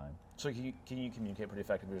same time. So can you communicate pretty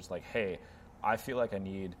effectively? Just like, hey, I feel like I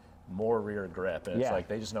need more rear grip, and it's like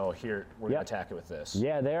they just know here we're gonna attack it with this.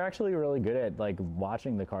 Yeah, they're actually really good at like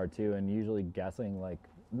watching the car too, and usually guessing, like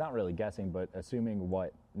not really guessing, but assuming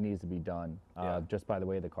what needs to be done just by the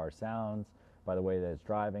way the car sounds, by the way that it's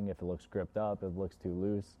driving, if it looks gripped up, if it looks too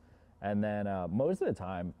loose. And then most of the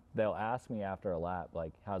time, they'll ask me after a lap,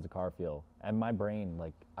 like, how's the car feel? And my brain,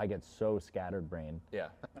 like, I get so scattered brain. Yeah.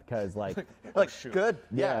 Because, like, good.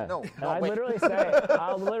 Yeah. No, and I literally say,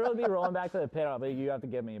 I'll literally be rolling back to the pit. I'll be, you have to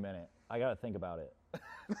give me a minute. I got to think about it.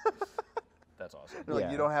 That's awesome. You're like,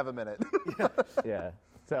 you don't have a minute. Yeah.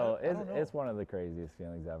 So it's one of the craziest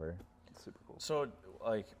feelings ever. It's super cool. So,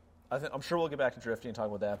 like, I'm sure we'll get back to drifting and talk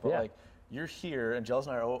about that, but, like, you're here, and Gels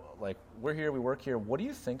and I are like, we're here, we work here. What do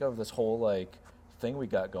you think of this whole like thing we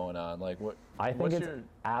got going on? Like, what? I think it's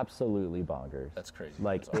absolutely bonkers. That's crazy.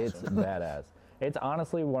 Like, that's awesome. It's badass. It's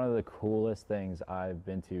honestly one of the coolest things I've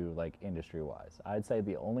been to, like industry-wise. I'd say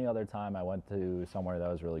the only other time I went to somewhere that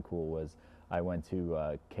was really cool was I went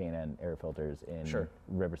to K&N Air Filters in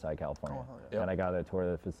Riverside, California, and I got a tour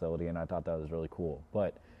of the facility, and I thought that was really cool.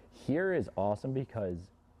 But here is awesome because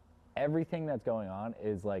everything that's going on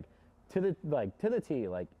is like. To the T,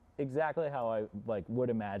 like exactly how I like would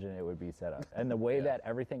imagine it would be set up, and the way that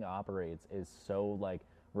everything operates is so like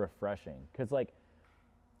refreshing. Cause like,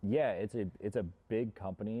 it's a big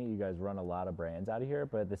company. You guys run a lot of brands out of here,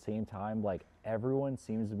 but at the same time, like everyone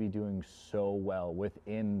seems to be doing so well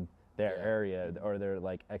within their area or their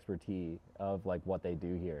like expertise of like what they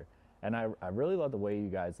do here. And I really love the way you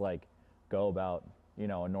guys like go about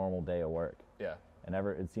a normal day of work. Yeah. And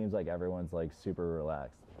it seems like everyone's like super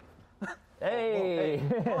relaxed. Hey!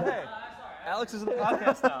 Hey! Alex is in the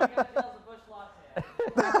podcast now.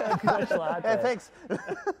 Bush latte. Hey, thanks.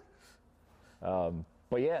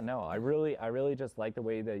 But yeah, no, I really just like the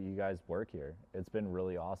way that you guys work here. It's been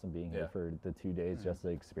really awesome being here for the 2 days just to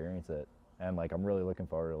experience it, and like I'm really looking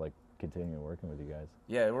forward to like continue working with you guys.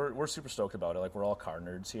 Yeah, we're super stoked about it. Like, we're all car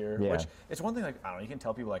nerds here. Yeah. Which, it's one thing, like, I don't know, you can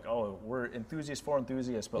tell people, like, oh, we're enthusiasts for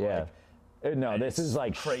enthusiasts, but, Yeah. No, this is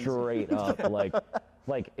like crazy. straight up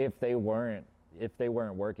like if they weren't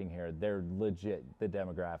working here, they're legit the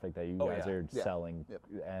demographic that you guys are selling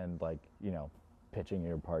and like, you know, pitching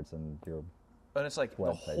your parts and your And it's like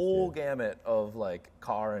the whole gamut of like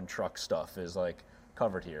car and truck stuff is like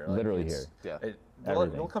covered here. Like, literally here. Yeah.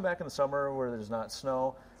 We'll come back in the summer where there's not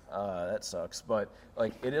snow. That sucks. But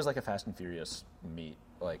like it is like a Fast and Furious meet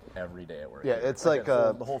like every day at work. Yeah, it's like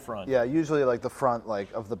the whole front. Yeah, usually like the front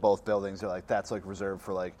like of the both buildings are like that's like reserved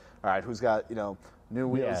for like all right, who's got, you know, new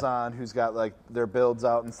wheels on, who's got like their builds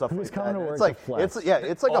out and stuff who's like coming that. to work It's like to flex.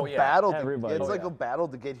 it's like a battle. Everybody. It's like a battle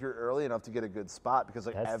to get here early enough to get a good spot because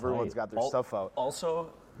like That's everyone's tight. got their stuff out.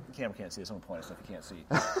 Also, Cam can't see this. I'm gonna point at stuff you can't see.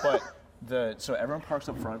 But so everyone parks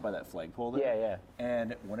up front by that flagpole there. Yeah.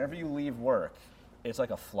 And whenever you leave work, it's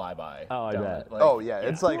like a flyby. Oh, I down bet. it. Like,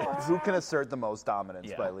 It's like who can assert the most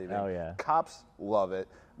dominance by leaving. Oh, yeah. Cops love it.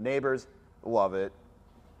 Neighbors love it.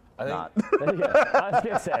 I think, I was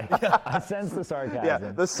gonna say, I sense the sarcasm. Yeah,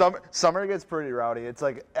 the summer gets pretty rowdy. It's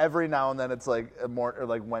like every now and then it's like or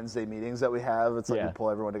like Wednesday meetings that we have. It's like we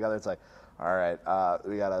pull everyone together. It's like, all right,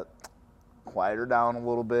 we gotta quiet her down a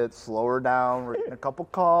little bit, slow her down. We're getting a couple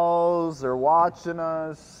calls. They're watching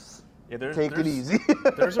us. Yeah, Take it easy.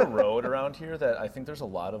 There's a road around here that I think there's a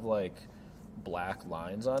lot of like black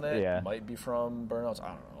lines on it. Yeah. Might be from burnouts. I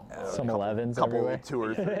don't know. Some 11s couple, everywhere. 2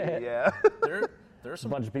 or 3. Yeah. There's A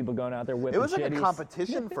some. bunch of people going out there whipping It was like shitties. a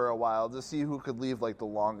competition for a while to see who could leave like the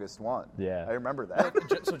longest one. Yeah. I remember that.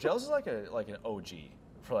 So Gels is like an OG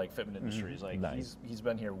for like fitment industries. Like Nice. he's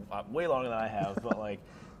been here way longer than I have, but like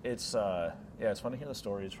it's it's fun to hear the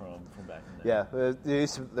stories from back in the day.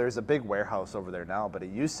 Yeah, there's a big warehouse over there now, but it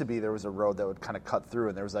used to be there was a road that would kind of cut through,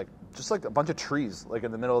 and there was like just like a bunch of trees like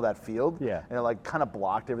in the middle of that field. Yeah. And it like kind of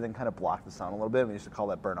blocked everything, kind of blocked the sound a little bit. We used to call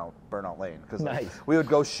that burnout lane because like, Nice. we would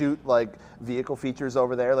go shoot like vehicle features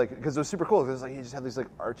over there, like because it was super cool because like you just had these like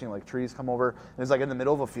arching like trees come over, and it was like in the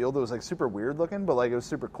middle of a field. It was like super weird looking, but like it was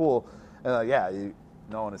super cool. And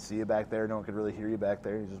no one would see you back there. No one could really hear you back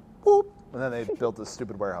there. You just whoop. And then they built this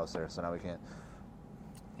stupid warehouse there, so now we can't.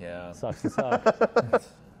 Yeah. Sucks to suck.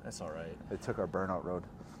 That's all right. They took our burnout road.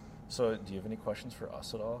 So do you have any questions for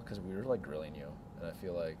us at all? Because we were like grilling you, and I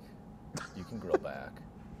feel like you can grill back.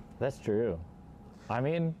 That's true. I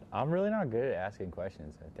mean, I'm really not good at asking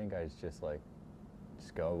questions. I think I just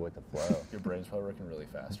go with the flow. Your brain's probably working really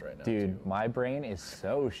fast right now. Dude, too. my brain is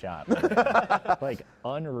so shot. Man. Like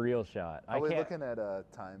unreal shot. Are we looking at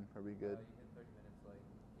time? Are we good?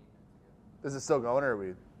 Is it still going, or are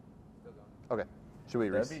we? Still going. Okay. Should we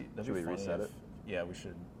reset it? Yeah, we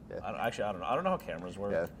should. Yeah. I don't know. I don't know how cameras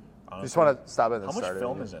work. Yeah. Honestly. Just want to stop it and How much start it.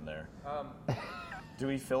 film is in there? Do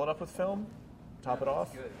we fill it up with film? Top it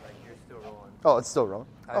off? Good. Like you're still rolling. Oh, it's still rolling.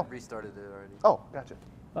 I restarted it already. Oh, gotcha.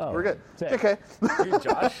 Oh, We're good. sick. Okay. Dude,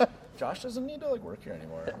 Josh doesn't need to like work here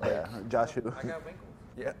anymore. Like, Yeah. Josh, who? I got winkles.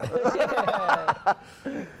 yeah.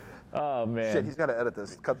 Oh man. Shit, he's got to edit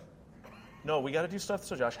this. Cut. No, we got to do stuff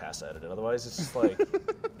so Josh has to edit it. Otherwise, it's just like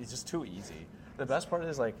it's just too easy. The best part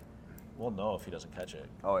is like we'll know if he doesn't catch it.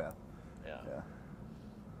 Oh yeah. Yeah. Yeah.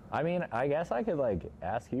 I mean, I guess I could like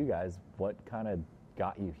ask you guys what kind of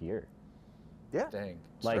got you here. Yeah. Dang.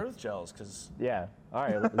 Like- Start with gels, because Yeah. All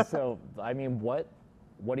right. So, I mean, what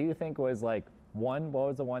do you think was like what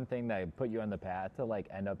was the one thing that put you on the path to like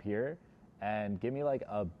end up here? And give me like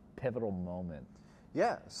a pivotal moment.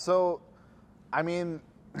 Yeah. So, I mean,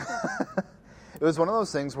 it was one of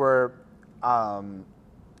those things where,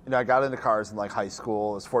 I got into cars in like high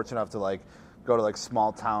school. I was fortunate enough to like go to like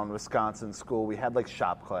small town Wisconsin school. We had like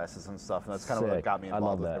shop classes and stuff, and that's kind of what Sick. got me I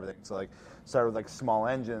love involved with that. everything. So like started with like small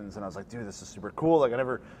engines, and I was like, dude, this is super cool. Like I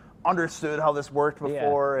never understood how this worked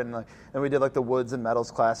before, and like then we did like the woods and metals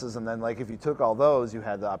classes, and then like if you took all those, you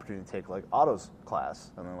had the opportunity to take like autos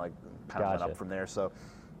class, and then like kind of went Gotcha. up from there. So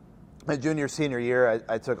my senior year,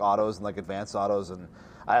 I took autos and like advanced autos, and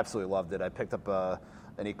I absolutely loved it. I picked up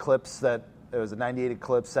an Eclipse that. It was a 98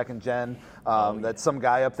 Eclipse, second gen, that some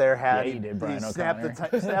guy up there had. Yeah, you did, Brian he snapped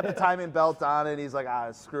the timing belt on it. He's like,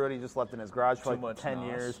 screw it. He just left it in his garage for Too like much 10 nos.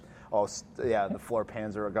 years. Oh, yeah, the floor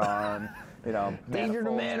pans are gone. Danger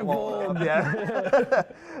to manifold. Yeah.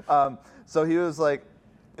 So he was like,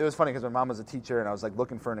 it was funny because my mom was a teacher, and I was like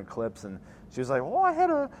looking for an Eclipse, and she was like, "Oh, I had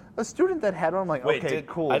a student that had one." I'm like, wait, "Okay,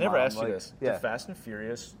 cool." I never Mom. asked you Like, this. Yeah. Did Fast and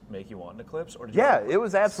Furious make you want an Eclipse, or did you Yeah, want it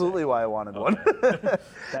was absolutely why I wanted one.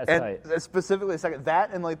 That's and tight. specifically, second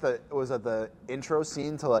that and like the intro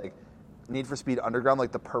scene to like Need for Speed Underground,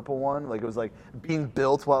 like the purple one, like it was like being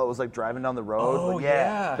built while it was like driving down the road. Oh, like,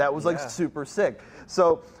 yeah. That was like super sick.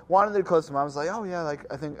 So wanted to close to him. I was like, oh yeah, like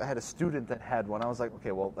I think I had a student that had one. I was like,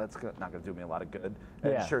 okay, well that's not gonna do me a lot of good.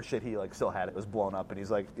 And sure shit, he like still had it. It was blown up, and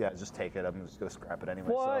he's like, yeah, just take it. I'm just gonna scrap it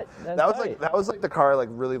anyway. What? So that was like the car I like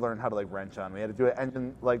really learned how to like wrench on. We had to do an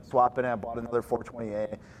engine like swap in it. I bought another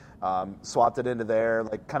 420A, swapped it into there,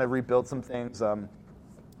 like kind of rebuilt some things.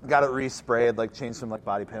 Got it resprayed, like changed some like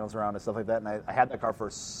body panels around and stuff like that. And I had that car for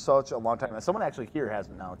such a long time. And someone actually here has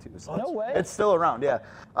it now too. So no way. It's still around, yeah.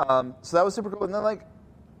 So that was super cool. And then like,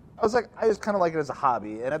 I just kind of like it as a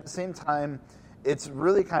hobby. And at the same time, it's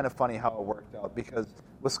really kind of funny how it worked out because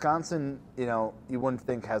Wisconsin, you know, you wouldn't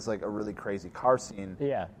think has like a really crazy car scene.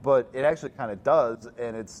 Yeah. But it actually kind of does.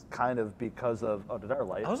 And it's kind of because of, did our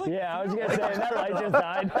light? I was going to say, that light just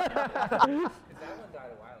died. That one died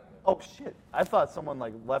a while ago. Oh shit! I thought someone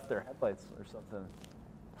like left their headlights or something.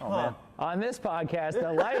 Oh man! On this podcast,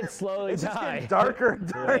 the lights slowly It's just die. getting darker and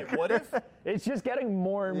darker. Wait, what if? It's just getting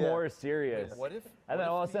more and more serious. What if? And then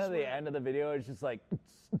all of a sudden, at the end of the video, it's just like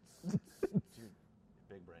Big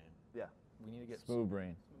brain. Yeah. We need to get smooth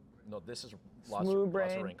brain. No, this is lots Smooth of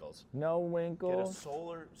brain. wrinkles. No Get a winkles.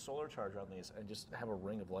 solar charger on these and just have a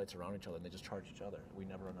ring of lights around each other, and they just charge each other. We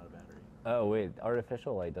never run out of battery. Oh wait,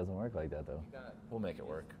 artificial light doesn't work like that though. We'll make it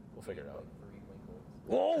work. We'll figure it out.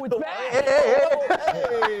 Whoa, it's back!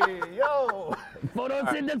 Hey, yo!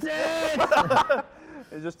 Photosynthesis!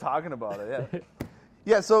 He's just talking about it, yeah.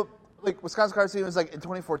 Yeah, so, like, Wisconsin car scene was, like, in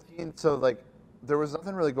 2014, so, like, there was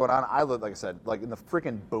nothing really going on. I lived, like I said, like in the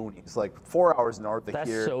freaking boonies, like 4 hours north of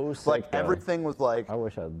here. That's so sick, like though. everything was like I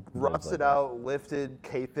wish I rusted like out, lifted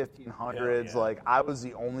K1500s. Yeah. Like I was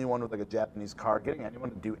the only one with like a Japanese car. Getting anyone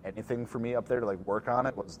to do anything for me up there to like work on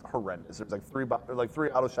it was horrendous. There was like three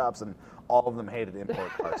auto shops and all of them hated import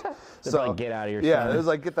cars. So like, get out of here. Yeah, son. it was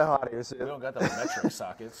like get the hell out of here. So, We don't got the metric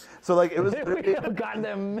sockets. so like it was. We have got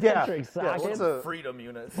them Yeah, metric yeah, sockets. what's a Freedom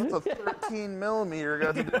units. What's a 13 millimeter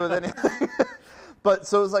got to do with anything? But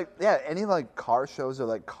so it was like, yeah, any like car shows or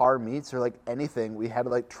like car meets or like anything we had to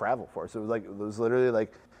like travel for. So it was literally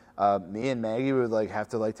like me and Maggie would like have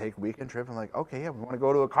to like take a weekend trip. I'm like, okay, yeah, we want to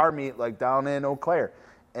go to a car meet like down in Eau Claire.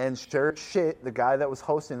 And sure as shit, the guy that was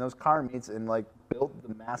hosting those car meets and like built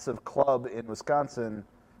the massive club in Wisconsin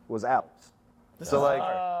was Alex. So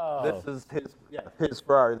like, this is his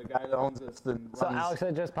Ferrari, the guy that owns this. So Alex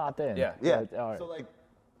had just popped in. Yeah. Yeah. All right. So like,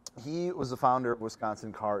 he was the founder of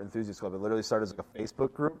Wisconsin Car Enthusiast Club. It literally started as like a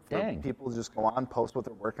Facebook group for people to just go on, post what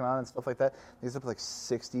they're working on and stuff like that. He's up to like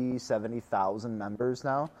 60, 70,000 members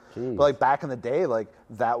now. Jeez. But like back in the day, like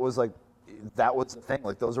that was the thing.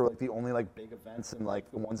 Like those were like the only like big events, and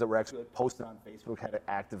like the ones that were actually like, posted on Facebook had an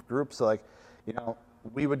active group. So like, you know,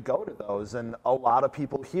 we would go to those, and a lot of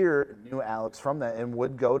people here knew Alex from that and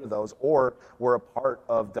would go to those or were a part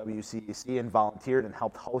of WCEC and volunteered and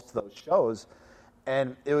helped host those shows.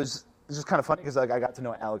 And it was just kind of funny because like I got to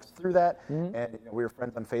know Alex through that, and you know, we were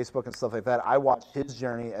friends on Facebook and stuff like that. I watched his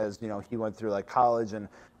journey as you know he went through like college and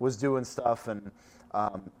was doing stuff, and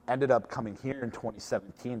ended up coming here in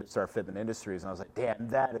 2017 to start Fitment Industries. And I was like, damn,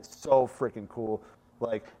 that is so freaking cool.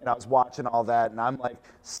 Like, and I was watching all that, and I'm like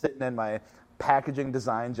sitting in my packaging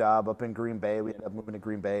design job up in Green Bay. We ended up moving to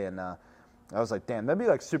Green Bay, and I was like, damn, that'd be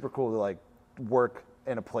like super cool to like work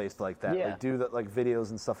in a place like that, like do that, like videos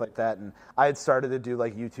and stuff like that. And I had started to do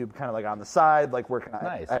like YouTube kind of like on the side, like working on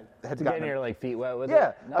Nice. I had to Getting your like feet wet with it.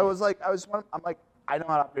 yeah, Nice. I'm like, I know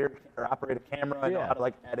how to operate a camera. I know how to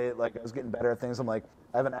like edit. Like I was getting better at things. I'm like,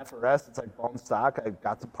 I have an FRS. It's like bone stock. I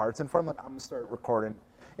got some parts in for it. I'm like, I'm gonna start recording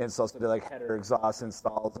installs. So I did like header exhaust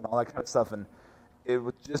installs and all that kind of stuff. And it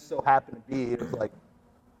would just so happen to be, it was like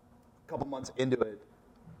a couple months into it,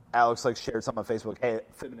 Alex like shared something on Facebook. Hey,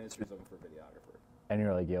 Fitment Industries looking for a videographer. And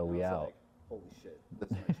you're like, yo, we out. Like, holy shit, this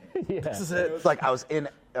is my chance. This is it. It was like I was in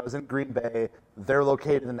Green Bay. They're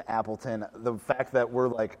located in Appleton. The fact that we're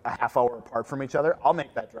like a half hour apart from each other, I'll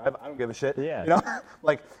make that drive. I don't give a shit. Yeah. You know,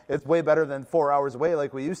 like it's way better than 4 hours away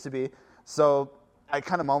like we used to be. So I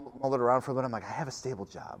kind of mulled it around for a bit. I'm like, I have a stable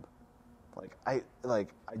job. I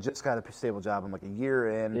just got a stable job. I'm like a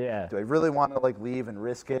year in. Yeah. Do I really want to like leave and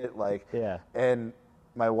risk it? Like. Yeah. And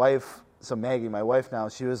my wife. So Maggie, my wife now,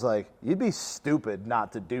 she was like, you'd be stupid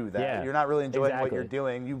not to do that. Yeah, You're not really enjoying what exactly. you're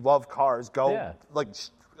doing. You love cars. Go, Yeah. like,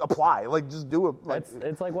 apply. Like, just do it. Like,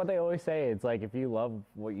 it's like what they always say. It's like if you love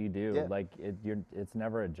what you do, like it's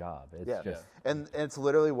never a job. It's just and it's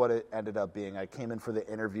literally what it ended up being. I came in for the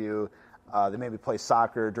interview. They made me play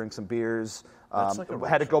soccer, drink some beers.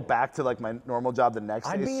 Had to go back to like my normal job the next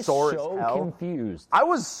day. I'd be sore so as hell. confused. I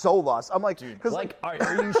was so lost. I'm like, because like,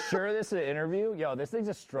 are you sure this is an interview? Yo, this thing's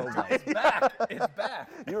a strobe light. It's back. It's back.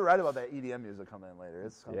 You were right about that EDM music coming in later.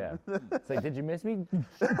 It's coming. Yeah. It's like, did you miss me?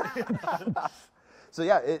 So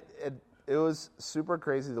yeah, it was super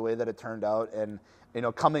crazy the way that it turned out, and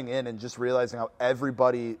coming in and just realizing how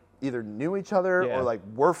everybody either knew each other or like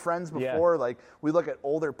were friends before. Like we look at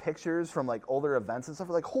older pictures from like older events and stuff.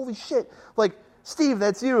 We're like, holy shit! Like Steve,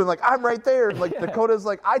 that's you, and like I'm right there. And like Dakota's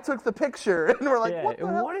like, I took the picture, and we're like,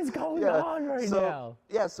 what is going on right now?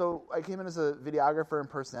 Yeah, so I came in as a videographer and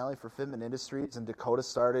personality for Fitment Industries, and Dakota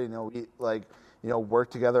started. We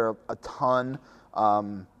worked together a ton.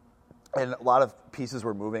 And a lot of pieces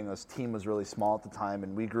were moving. This team was really small at the time,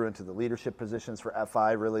 and we grew into the leadership positions for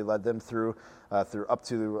FI, really led them through up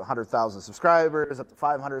to 100,000 subscribers, up to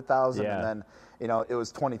 500,000. Yeah. And then, it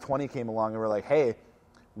was 2020 came along, and we're like, hey,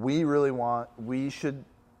 we should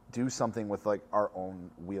do something with like our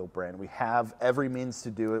own wheel brand. We have every means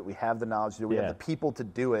to do it. We have the knowledge to do it. We have the people to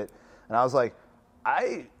do it. And I was like,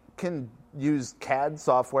 I can use CAD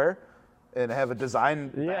software and have a design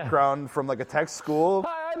background from like a tech school.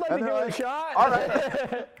 I'd like to give it a shot. All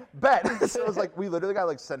right, bet. So it was like we literally got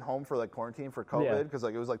like sent home for like quarantine for COVID because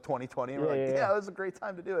like it was like 2020. And we're like, it was a great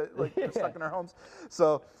time to do it. Like we're stuck in our homes.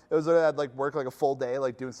 So it was I'd like work like a full day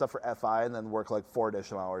like doing stuff for FI and then work like 4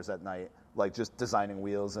 additional hours at night, like just designing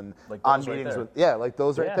wheels and like on meetings with like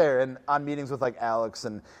those right there, and on meetings with like Alex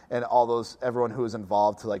and all those everyone who was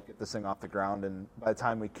involved to like get this thing off the ground. And by the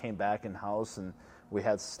time we came back in house and we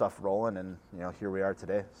had stuff rolling, and here we are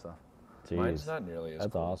today. So. Jeez. Mine's not nearly as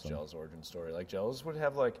cool awesome. as Gell's origin story. Like Gell's would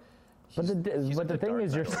have like. But the thing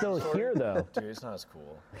is, you're still here though. Dude, it's not as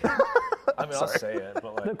cool. I mean, I'll say it,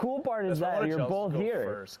 but like the cool part is that you're both here.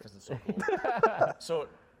 First, because it's so cool. So,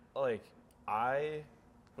 like, I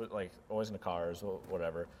was like always into cars,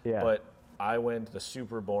 whatever. Yeah. But I went the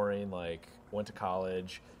super boring. Like, went to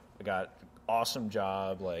college. I got awesome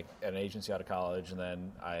job like at an agency out of college, and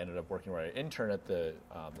then I ended up working where I interned at the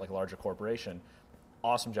like a larger corporation.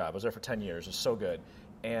 Awesome job. I was there for 10 years. It was so good.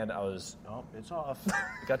 And I was, it's off. It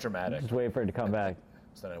got dramatic. Just wait for it to come back.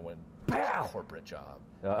 So then I went, corporate job.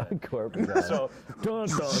 Corporate job. So, dun,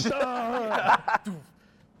 dun, dun.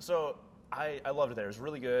 So I loved it there. It was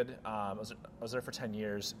really good. I was there for 10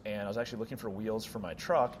 years, and I was actually looking for wheels for my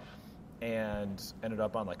truck, and ended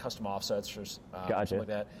up on like custom offsets or something like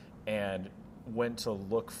that, and went to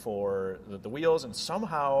look for the wheels, and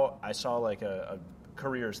somehow I saw like a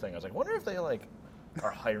careers thing. I was like, wonder if they like are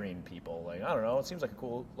hiring people. Like, I don't know. It seems like a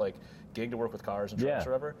cool like gig to work with cars and trucks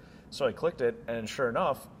or whatever. So I clicked it, and sure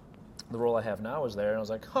enough, the role I have now is there. And I was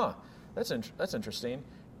like, that's interesting.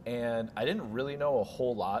 And I didn't really know a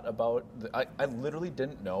whole lot about. I literally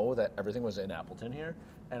didn't know that everything was in Appleton here.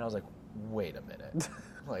 And I was like, wait a minute.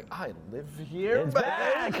 I'm like, I live here. It's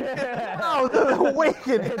back. No,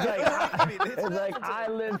 awaken. It's like I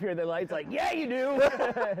live here. The light's like, yeah, you do. And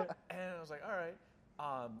I was like, all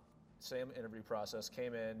right. Same interview process.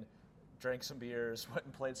 Came in, drank some beers, went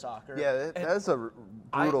and played soccer. Yeah, that's a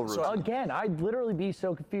brutal routine. So again, I'd literally be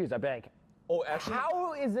so confused. I'd be like, oh, actually,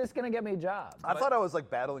 how is this going to get me a job? I thought I was like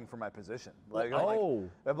battling for my position. Like, I'm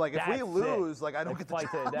like, if we lose, like I don't get the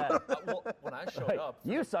fight job. to the death. well, when I showed up,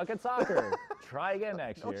 you suck at soccer. Try again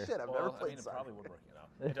next year. Oh shit, I've never played it soccer. probably would work.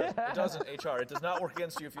 It does in HR. It does not work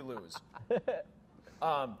against you if you lose.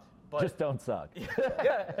 But just don't suck.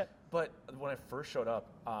 Yeah. But when I first showed up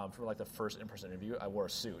for like the first in-person interview, I wore a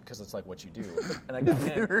suit because it's like what you do. And I got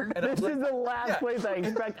in. And this is the last place I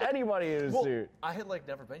expect anybody in a suit. I had like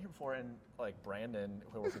never been here before, and like Brandon,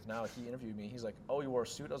 who I work with now, he interviewed me. He's like, "Oh, you wore a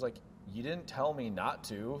suit?" I was like, "You didn't tell me not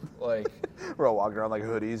to." Like, we're all walking around like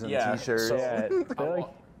hoodies and t-shirts. So,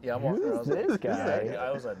 I'm walking around. This guy? I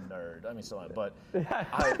was a nerd. I mean, still am. But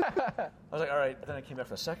I was like, all right. Then I came back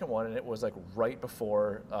for the second one, and it was like right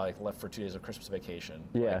before I left for 2 days of Christmas vacation.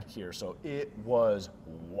 Like, here. So it was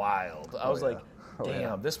wild. I was like,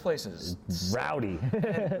 damn, this place is rowdy.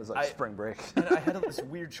 It was like spring break. And I had this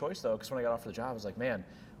weird choice, though, because when I got off the job, I was like, man,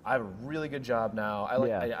 I have a really good job now.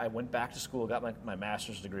 I went back to school, got my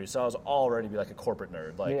master's degree, so I was all ready to be like a corporate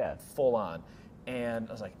nerd, like full on. And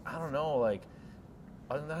I was like, I don't know, like,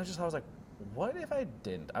 and I was like, what if I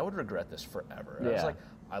didn't? I would regret this forever. And I was like,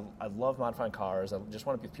 I love modifying cars. I just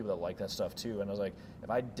want to be with people that like that stuff too. And I was like, if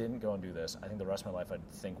I didn't go and do this, I think the rest of my life I'd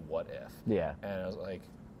think, what if? Yeah. And I was like,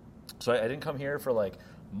 so I didn't come here for like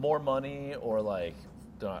more money or like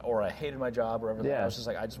or I hated my job or everything. I was just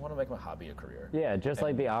like, I just want to make my hobby a career. Yeah, just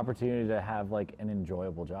like the opportunity to have like an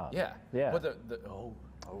enjoyable job. Yeah. But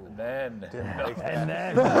and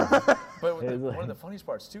then but one of the funniest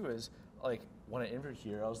parts too is like when I interviewed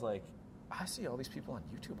here, I was like, I see all these people on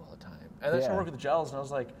YouTube all the time, and then I started working with the gels, and I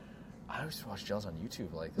was like, I always watch gels on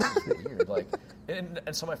YouTube. Like, this is weird. Like, and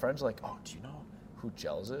some of my friends are like, oh, do you know who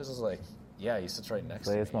Gels is? I was like, yeah, he sits right next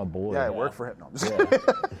to me. It's my boy. Yeah, I work for him. No, I'm just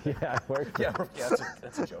kidding. I work for him.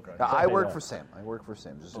 That's a joke. Right? I work for Sam.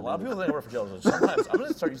 Just a lot of people think I work for Gels. Sometimes I'm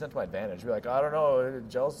going to start using that to my advantage. Be like, I don't know,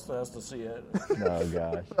 Gels has to see it. Oh,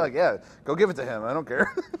 gosh. Like, yeah, go give it to him. I don't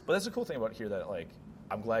care. But that's the cool thing about here that, like,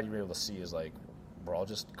 I'm glad you were able to see is, like, we're all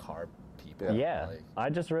just car people. Yeah. Like, I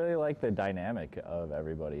just really like the dynamic of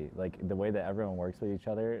everybody. Like, the way that everyone works with each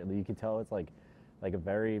other. You can tell it's, like a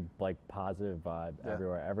very like positive vibe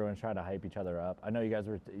everywhere. Everyone's trying to hype each other up. I know you guys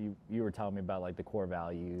were you were telling me about like the core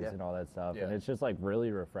values and all that stuff, and it's just like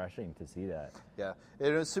really refreshing to see that. Yeah,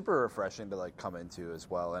 it was super refreshing to like come into as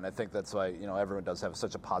well, and I think that's why everyone does have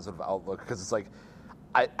such a positive outlook because it's like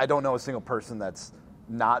I don't know a single person that's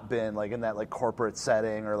not been like in that like corporate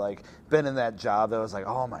setting or like been in that job that was like,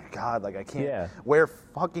 oh my god, like I can't wear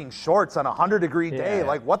fucking shorts on a 100-degree day.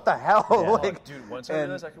 Like what the hell? Like, dude, once I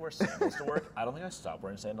realized I could wear sandals to work, I don't think I stopped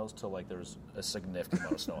wearing sandals till like there was a significant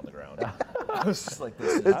amount of snow on the ground. I was just like,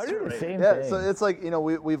 this is great. Same thing. So it's like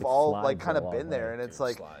we've all like kind of been there, and it's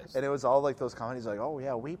like, and it was all like those companies like, oh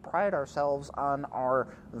yeah, we pride ourselves on our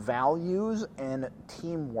values and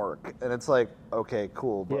teamwork, and it's like, okay,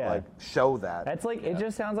 cool, but like show that. That's like it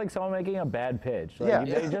just sounds like someone making a bad pitch. Like,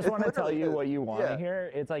 they just want to tell you what you want to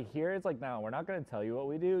hear. It's like here, it's like no, we're not going to tell you what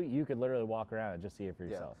we do. You could literally walk around and just see it for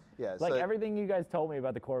yourself. Yeah. Like everything you guys told me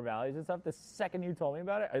about the core values and stuff. The second you told me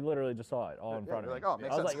about it, I literally just saw it all in front of me. Like, oh,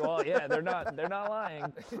 makes I was sense. like, well, yeah, they're not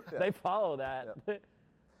lying. They follow that.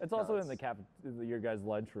 It's also in your guys'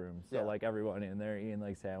 lunchroom, so like everyone in there eating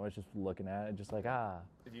like sandwich, just looking at it, just like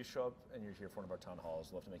If you show up and you're here for one of our town halls,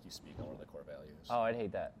 we'll have to make you speak on one of the core values. Oh, I'd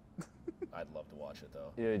hate that. I'd love to watch it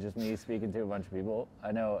though. Dude, just me speaking to a bunch of people.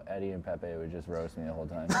 I know Eddie and Pepe would just roast me the whole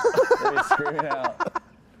time. They'd be screaming out,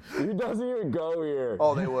 "He doesn't even go here."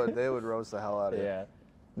 Oh, they would. They would roast the hell out of you. Yeah.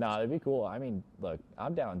 No, it'd be cool. I mean, look,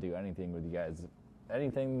 I'm down to do anything with you guys.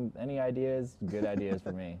 Anything, any ideas? Good ideas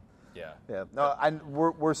for me. Yeah. No,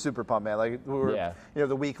 we're super pumped, man. Like we were,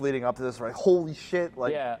 the week leading up to this, we're like, holy shit!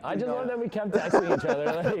 Like, I just love that we kept texting each other.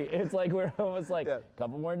 Like, it's like we're almost like a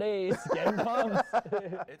couple more days, getting pumped. I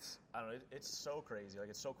don't know. It's so crazy. Like,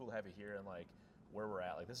 it's so cool to have you here and like where we're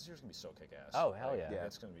at. Like, this year's gonna be so kick-ass. Oh hell yeah!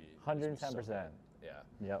 It's gonna be 110%. Yeah.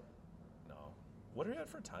 Yep. No. What are we at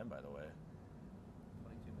for time, by the way?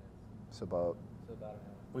 22 minutes. It's about So about an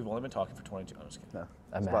hour. We've only been talking for 22. I'm just kidding. no.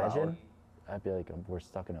 Imagine. I'd be like, we're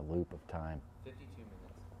stuck in a loop of time. 52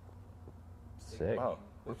 minutes. Sick. Wow.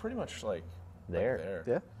 We're pretty much like There.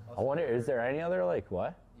 Yeah. I wonder, is there any other like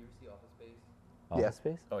what? You ever see Office Space? Office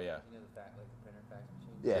Space? Oh yeah. You know the printer fax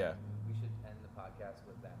machine? Yeah. We should end the podcast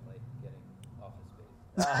with that, like getting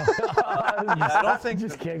Office Space. I don't think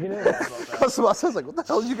Just kicking it. So I was like, what the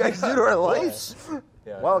hell did you guys do to our lives?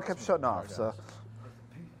 Yeah, Well, it kept shutting off. So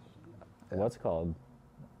What's it called?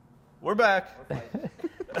 we're back.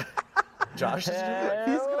 Josh is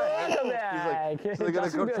Welcome back. so they're gonna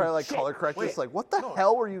go try to like color correct this. Like, what the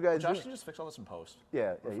hell were you guys Josh doing? can just fix all this in post.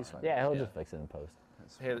 Yeah, he's fine. Yeah, he'll just fix it in post.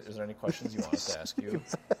 Hey, is there any questions you want us to ask you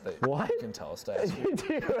that What? you can tell us to ask you?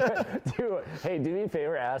 Dude, hey, do me a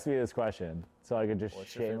favor, ask me this question so I could just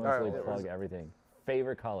What's your favorite shamelessly color? plug everything.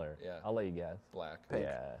 Favorite color? Yeah. I'll let you guess. Black.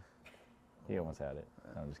 Yeah. He almost had it.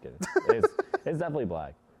 No, I'm just kidding. It's definitely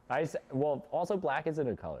black. Well, also black isn't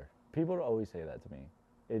a color. People always say that to me.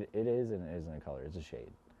 It is and it isn't a color. It's a shade.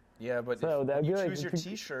 Yeah, but So if that'd you be like- choose your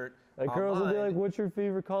T-shirt, Like girls would be online- like, "What's your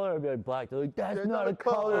favorite color?" I'd be like, "Black." They're like, "That's not a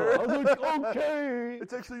color." color." I was like, "Okay."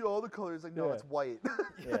 It's actually all the colors. Like, no, Yeah. it's white.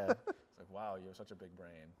 Yeah, It's like, wow, you have such a big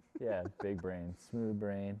brain. yeah. Big brain, smooth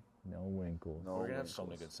brain, no winkles. No We're gonna have so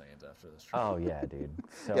many wrinkles. good sayings after this trip. Oh yeah, dude.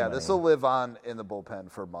 So Yeah, many. this will live on in the bullpen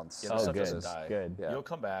for months. Yeah, Oh, this stuff good, doesn't die. good. Yeah. You'll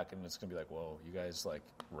come back and it's gonna be like, whoa, you guys like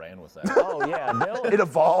ran with that. Oh yeah, they'll. It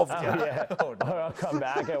evolved. Yeah. Oh, no. Or I'll come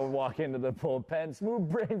back and walk into the bullpen. Smooth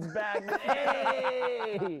brain's back.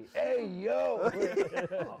 Hey, yo.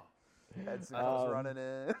 Ed Simo's running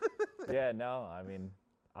in. Yeah, no, I mean,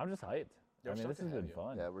 I'm just hyped. Yeah, I mean, we're this has stoked to have been you.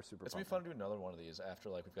 fun. Yeah, we're super. It's gonna be pumped. fun to do another one of these after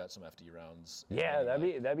like we've got some FD rounds. Yeah, that'd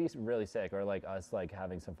be really sick. Or like us like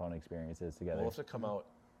having some fun experiences together. We'll have to come out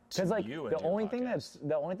to Because like you and the do a only thing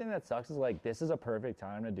podcast. that sucks is like this is a perfect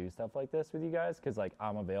time to do stuff like this with you guys because like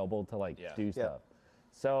I'm available to like Yeah. do Yeah. stuff.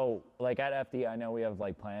 So like at FD, I know we have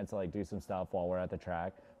like plans to like do some stuff while we're at the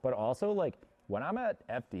track, but also like when I'm at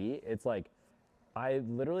FD, it's like I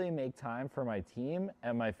literally make time for my team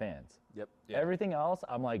and my fans. Yep. Yeah. Everything else,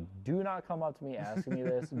 I'm like, do not come up to me asking me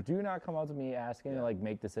this. Do not come up to me asking to like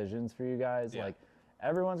make decisions for you guys. Yeah. Like,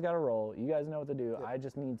 everyone's got a role. You guys know what to do. I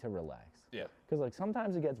just need to relax. Yeah. Because like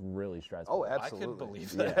sometimes it gets really stressful. Oh, absolutely. I could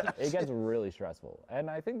believe that. Yeah, it gets really stressful. And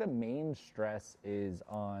I think the main stress is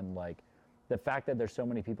on like the fact that there's so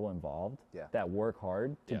many people involved that work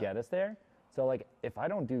hard to get us there. So like if I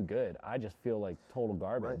don't do good, I just feel like total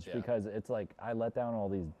garbage because it's like I let down all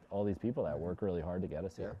these people that work really hard to get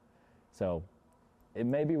us here. So it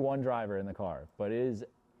may be one driver in the car, but it is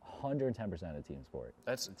 110% a team sport.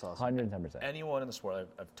 That's awesome. 110%. Anyone in the sport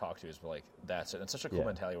I've talked to is like, that's it. And it's such a cool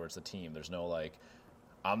mentality where it's the team. There's no like,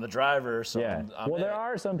 I'm the driver, so I'm well, there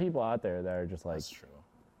are some people out there that are just like, that's true.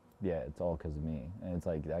 Yeah, it's all because of me, and it's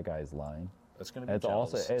like that guy's lying. That's gonna be it's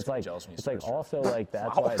jealous. also it's like jealous when it's you like start also like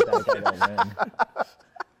that's why that guy don't win.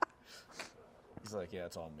 He's like, yeah,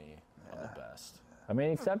 it's all me. I'm the best. I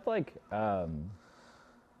mean, except like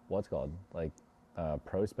what's called like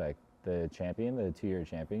Prospect, the champion, the 2-year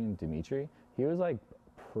champion, Dimitri. He was like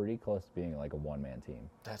pretty close to being like a one-man team.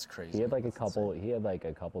 That's crazy. He had like a couple. He had like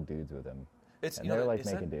a couple dudes with him. And they're like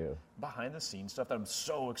making do. Behind the scenes stuff that I'm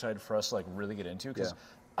so excited for us to like really get into because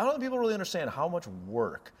I don't think people really understand how much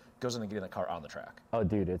work goes into getting a car on the track. Oh,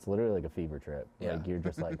 dude, it's literally like a fever trip. Yeah. Like you're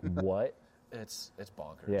just like, what? It's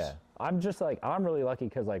bonkers. Yeah, I'm just like I'm really lucky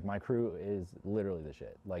because like my crew is literally the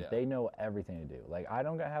shit. Like they know everything to do. Like I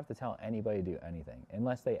don't have to tell anybody to do anything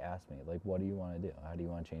unless they ask me. Like, what do you want to do? How do you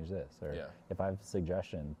want to change this? Or if I have a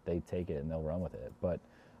suggestion, they take it and they'll run with it. But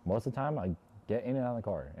most of the time, I get in and out of the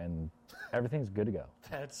car and everything's good to go.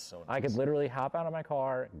 That's so nice. I could literally hop out of my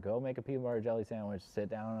car, go make a peanut butter jelly sandwich, sit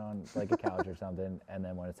down on like a couch or something, and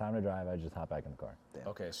then when it's time to drive, I just hop back in the car. Damn.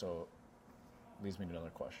 Okay, so leads me to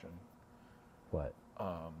another question. What?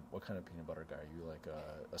 What kind of peanut butter guy? Are you like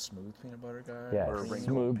a smooth peanut butter guy? Yeah, or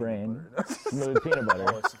smooth brain, smooth peanut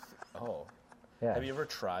butter. Yeah. Have you ever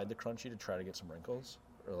tried the crunchy to try to get some wrinkles?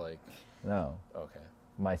 Or like? No. Okay.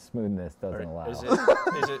 My smoothness doesn't allow. Is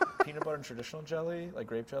it peanut butter and traditional jelly, like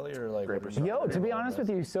grape jelly, or like? Yo, to be honest with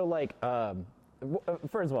you, so like,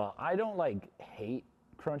 first of all, I don't like hate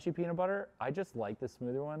crunchy peanut butter. I just like the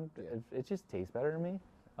smoother one. It just tastes better to me.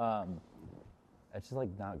 It's just like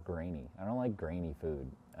not grainy. I don't like grainy food.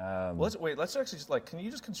 Let's actually just like, can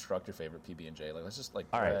you just construct your favorite PB&J? Like, let's just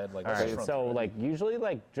like bread. All right. So like usually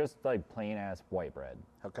like just like plain ass white bread.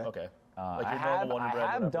 Okay. Like I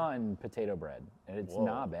have done potato bread, and it's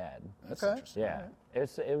not bad. That's interesting. Yeah,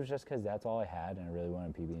 it was just because that's all I had, and I really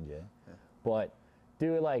wanted PB&J. Yeah. But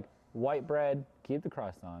do it like white bread. Keep the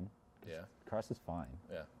crust on. Yeah. Crust is fine.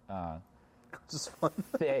 Yeah. Just fun.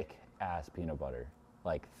 Thick ass peanut butter,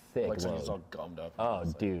 like thick. Like it's all gummed up. Oh,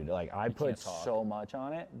 dude! Like I put so much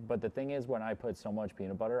on it, but the thing is, when I put so much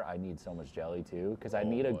peanut butter, I need so much jelly too, because I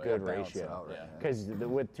need a good ratio. Because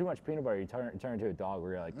with too much peanut butter, you turn into a dog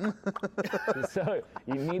where you're like. So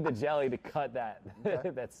you need the jelly to cut that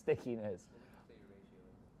that stickiness.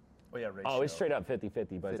 Oh yeah, ratio. Oh, it's straight up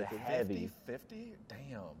 50-50, but it's a heavy. 50-50?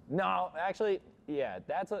 Damn. No, actually, yeah,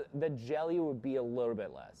 the jelly would be a little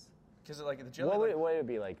bit less. Because like the jelly. What would it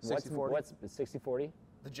be like? 60-40? What's 60-40?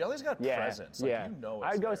 The jelly's got presence. Like, you know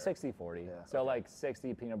it's I'd go there. 60-40. So like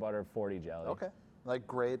 60 peanut butter, 40 jelly. Okay. Like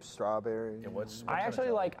grapes, strawberry. Yeah,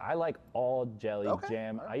 I like all jelly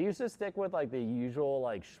jam. Right. I used to stick with like the usual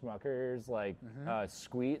like Schmuckers like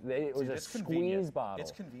squeeze. It was a squeeze bottle.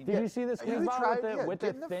 It's convenient. Did you see the squeeze bottle with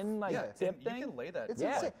the thin tip you thing? You can lay that. It's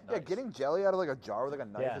insane. Yeah, getting jelly out of like a jar with like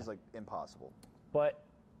a knife is like impossible. But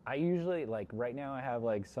I usually like right now I have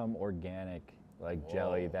like some organic like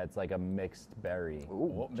jelly that's like a mixed berry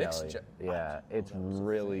jelly. It's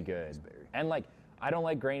really good. And like I don't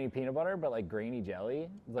like grainy peanut butter, but like grainy jelly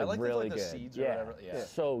is like, really good. The seeds or whatever. Yeah,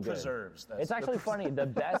 so good. Preserves. It's actually funny. The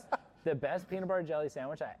best peanut butter jelly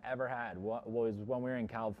sandwich I ever had was when we were in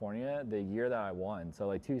California the year that I won. So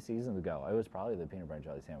like 2 seasons ago, it was probably the peanut butter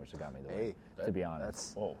jelly sandwich that got me the win. To be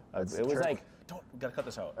honest, it was like gotta cut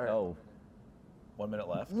this out. Oh, 1 minute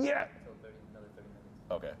left. Yeah. Another 30 minutes.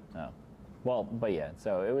 Okay. Oh. Well, but yeah,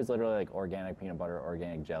 so it was literally like organic peanut butter,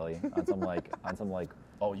 organic jelly on some like.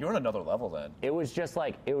 Oh, you're on another level then. It was just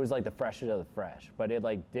like it was like the freshest of the fresh, but it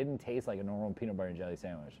like didn't taste like a normal peanut butter and jelly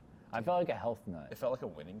sandwich. I felt like a health nut. It felt like a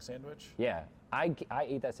winning sandwich. Yeah, I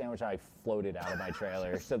ate that sandwich. And I floated out of my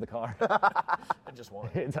trailer to the car. And just won.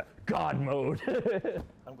 It's like God mode.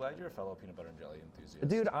 I'm glad you're a fellow peanut butter and jelly enthusiast.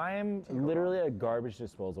 Dude, I am literally a garbage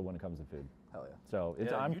disposal when it comes to food. Hell yeah. So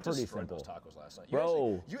I'm you pretty destroyed simple. those tacos last night.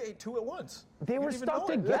 Bro. You ate 2 at once. They You were didn't even stuck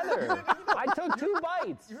know it. together. I took 2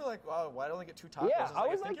 bites. You were like, wow, why only get 2 tacos? Yeah, I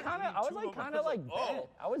was think like you're kind of, eating I was 2 like of them. kind of like oh. bent.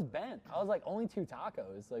 I was bent. I was like only 2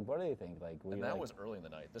 tacos. Like, what do they think? Like, And that was early in the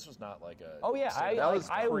night. This was not like a. Oh yeah, I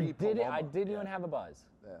pre-Paloma. didn't even have a buzz.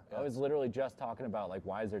 Yeah. I was literally just talking about like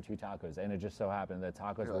why is there 2 tacos, and it just so happened that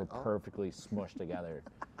tacos were perfectly smushed together,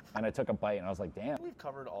 and I took a bite and I was like, damn. We've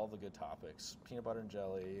covered all the good topics: peanut butter and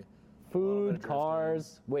jelly, Food,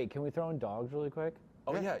 cars. Wait, can we throw in dogs really quick?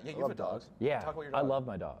 Oh yeah, you have a dog. Yeah, Talk about your dog. I love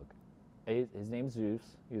my dog. His name's Zeus.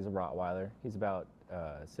 He's a Rottweiler. He's about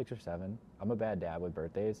 6 or 7. I'm a bad dad with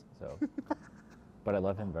birthdays, so. But I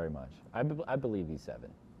love him very much. I believe he's 7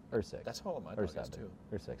 or 6. That's how old my or dog 7 is too.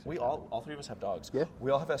 Or 6. We or 7. all 3 of us have dogs. Yeah.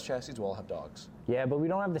 We all have S chassis. We all have dogs. Yeah, but we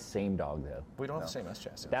don't have the same dog though. We don't have the same S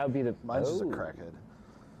chassis. That would be the. Mine's just a crackhead.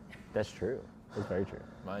 That's true. That's very true.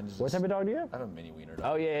 Mine's What type of dog do you have? I have a mini wiener dog.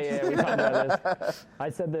 Oh yeah. We talked about this. I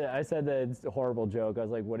said the horrible joke. I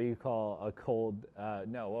was like, "What do you call a cold?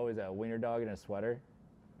 No, what was that? A wiener dog in a sweater?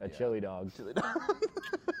 A chili dog." Chili dog.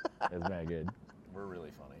 That's not good. We're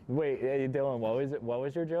really funny. Wait, hey, Dylan, what was it? What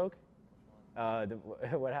was your joke?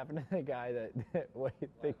 What happened to the guy that? What do you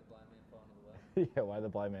think? Why the blind man fall in the well? Yeah, why the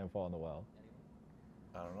blind man fall in the well?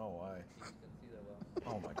 I don't know why. He just couldn't see that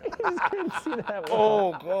well. Oh my god. Couldn't see that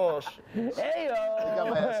well. gosh. Hey I got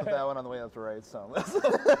my ass with that one on the way up to right. So.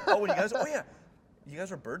 Oh, and you guys. Oh yeah. You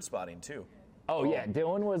guys were bird spotting too. Oh yeah,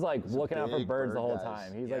 Dylan was like looking out for big birds the bird whole guys.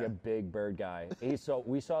 time. He's like a big bird guy.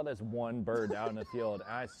 We saw this one bird out in the field, and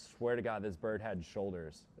I swear to God, this bird had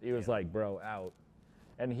shoulders. He was like, bro, out.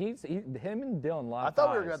 And him and Dylan locked I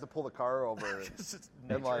thought we were eyes. gonna have to pull the car over.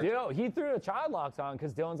 And like, You know, he threw the child locks on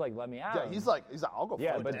because Dylan's like, let me out. yeah, he's like, I'll go.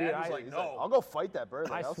 Yeah, fight but that. dude, Dad was like, He's no. I'll go fight that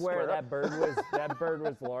bird. Like, I I'll swear up. that bird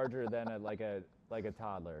was larger than a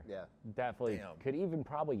toddler. Yeah. Definitely Damn. could even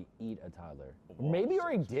probably eat a toddler. Maybe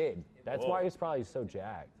or he did. That's why he's probably so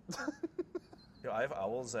jacked. Yo, I have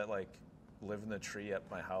owls that like live in the tree at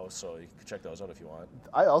my house, so you can check those out if you want.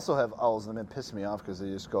 I also have owls, and it pisses me off because they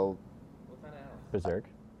just go. What kind of owl? Berserk.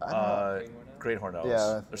 Great horned owls.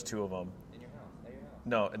 Yeah. There's 2 of them. In your house? At your house?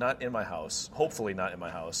 No, not in my house. Hopefully not in my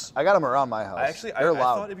house. I got them around my house. I They're I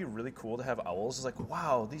loud. thought it'd be really cool to have owls. It's like,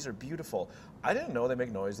 wow, these are beautiful. I didn't know they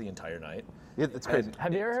make noise the entire night. It's crazy.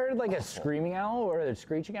 Have you ever heard like a screaming owl or a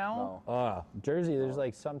screeching owl? No. Jersey, there's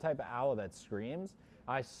like some type of owl that screams.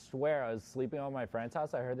 I swear, I was sleeping at my friend's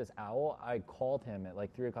house. I heard this owl. I called him at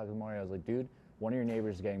like 3 o'clock in the morning. I was like, dude, one of your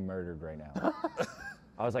neighbors is getting murdered right now.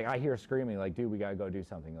 I was like, I hear screaming. Like, dude, we gotta go do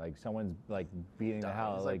something. Like, someone's like beating the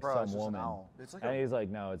hell out of like bro, some it's just an woman. owl. It's like And he's like,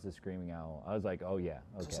 no, it's a screaming owl. I was like, oh yeah,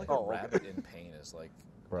 okay. It's like a rabbit in pain is like.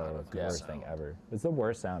 Bro, not a it's the good worst sound. thing ever. It's the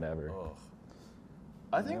worst sound ever. Ugh.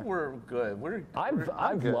 I think we're good.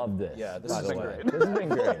 I've good. loved this. Yeah, this by has the been way. great. This has been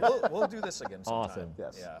great. we'll do this again sometime. Awesome.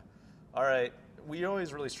 Yes. Yeah. All right. We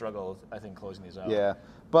always really struggle, I think, closing these out. Yeah,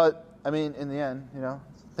 but I mean, in the end,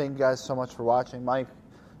 thank you guys so much for watching, Mike.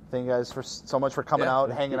 Thank you guys so much for coming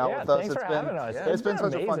out, hanging out with us. Thanks for having us. It's been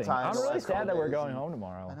such a fun amazing. time. I'm the really last sad couple that we're days, going and- home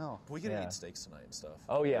tomorrow. I know. We could Yeah. eat steaks tonight and stuff.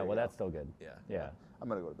 Oh yeah, well that's still good. Yeah. Yeah. I'm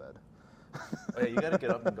gonna go to bed. Oh, yeah, you got to get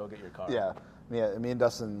up and go get your car. Yeah, me and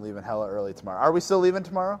Dustin leaving hella early tomorrow. Are we still leaving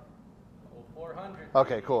tomorrow? Oh, 400.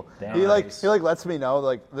 Okay, cool. Damn. He Nice. lets me know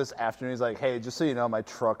like this afternoon. He's like, hey, just so you know, my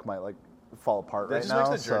truck might like fall apart That right just now.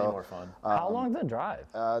 makes the journey so, more fun. How long's the drive?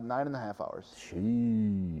 9.5 hours,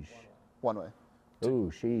 Sheesh. one way.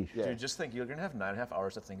 Ooh, sheesh. Yeah. Dude, just think, you're going to have 9.5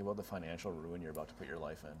 hours to think about the financial ruin you're about to put your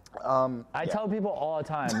life in. I tell people all the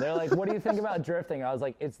time. They're like, "What do you think about drifting?" I was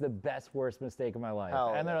like, "It's the best, worst mistake of my life."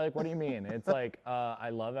 Hell And they're yeah. like, "What do you mean?" It's like,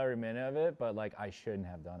 I love every minute of it, but like, I shouldn't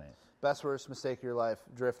have done it. Best worst mistake of your life,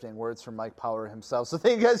 drifting. Words from Mike Power himself. So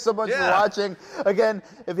thank you guys so much for Yeah. watching. Again,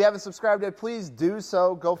 if you haven't subscribed yet, please do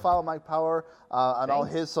so. Go follow Mike Power on all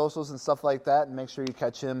his socials and stuff like that, and make sure you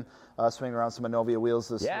catch him swinging around some Inovia wheels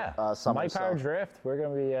this summer. Mike Power Drift. We're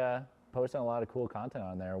gonna be posting a lot of cool content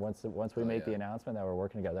on there once we make the yeah. announcement that we're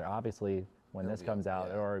working together. Obviously, when this be comes out, out,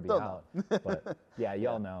 yeah. it'll already be They'll out. But yeah,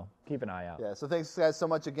 y'all know. Keep an eye out. Yeah, so thanks guys so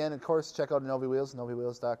much again. Of course, check out Inovia Wheels,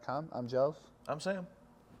 InoviaWheels.com. I'm Joe. I'm Sam.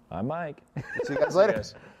 I'm Mike. See you guys later.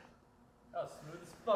 Yes.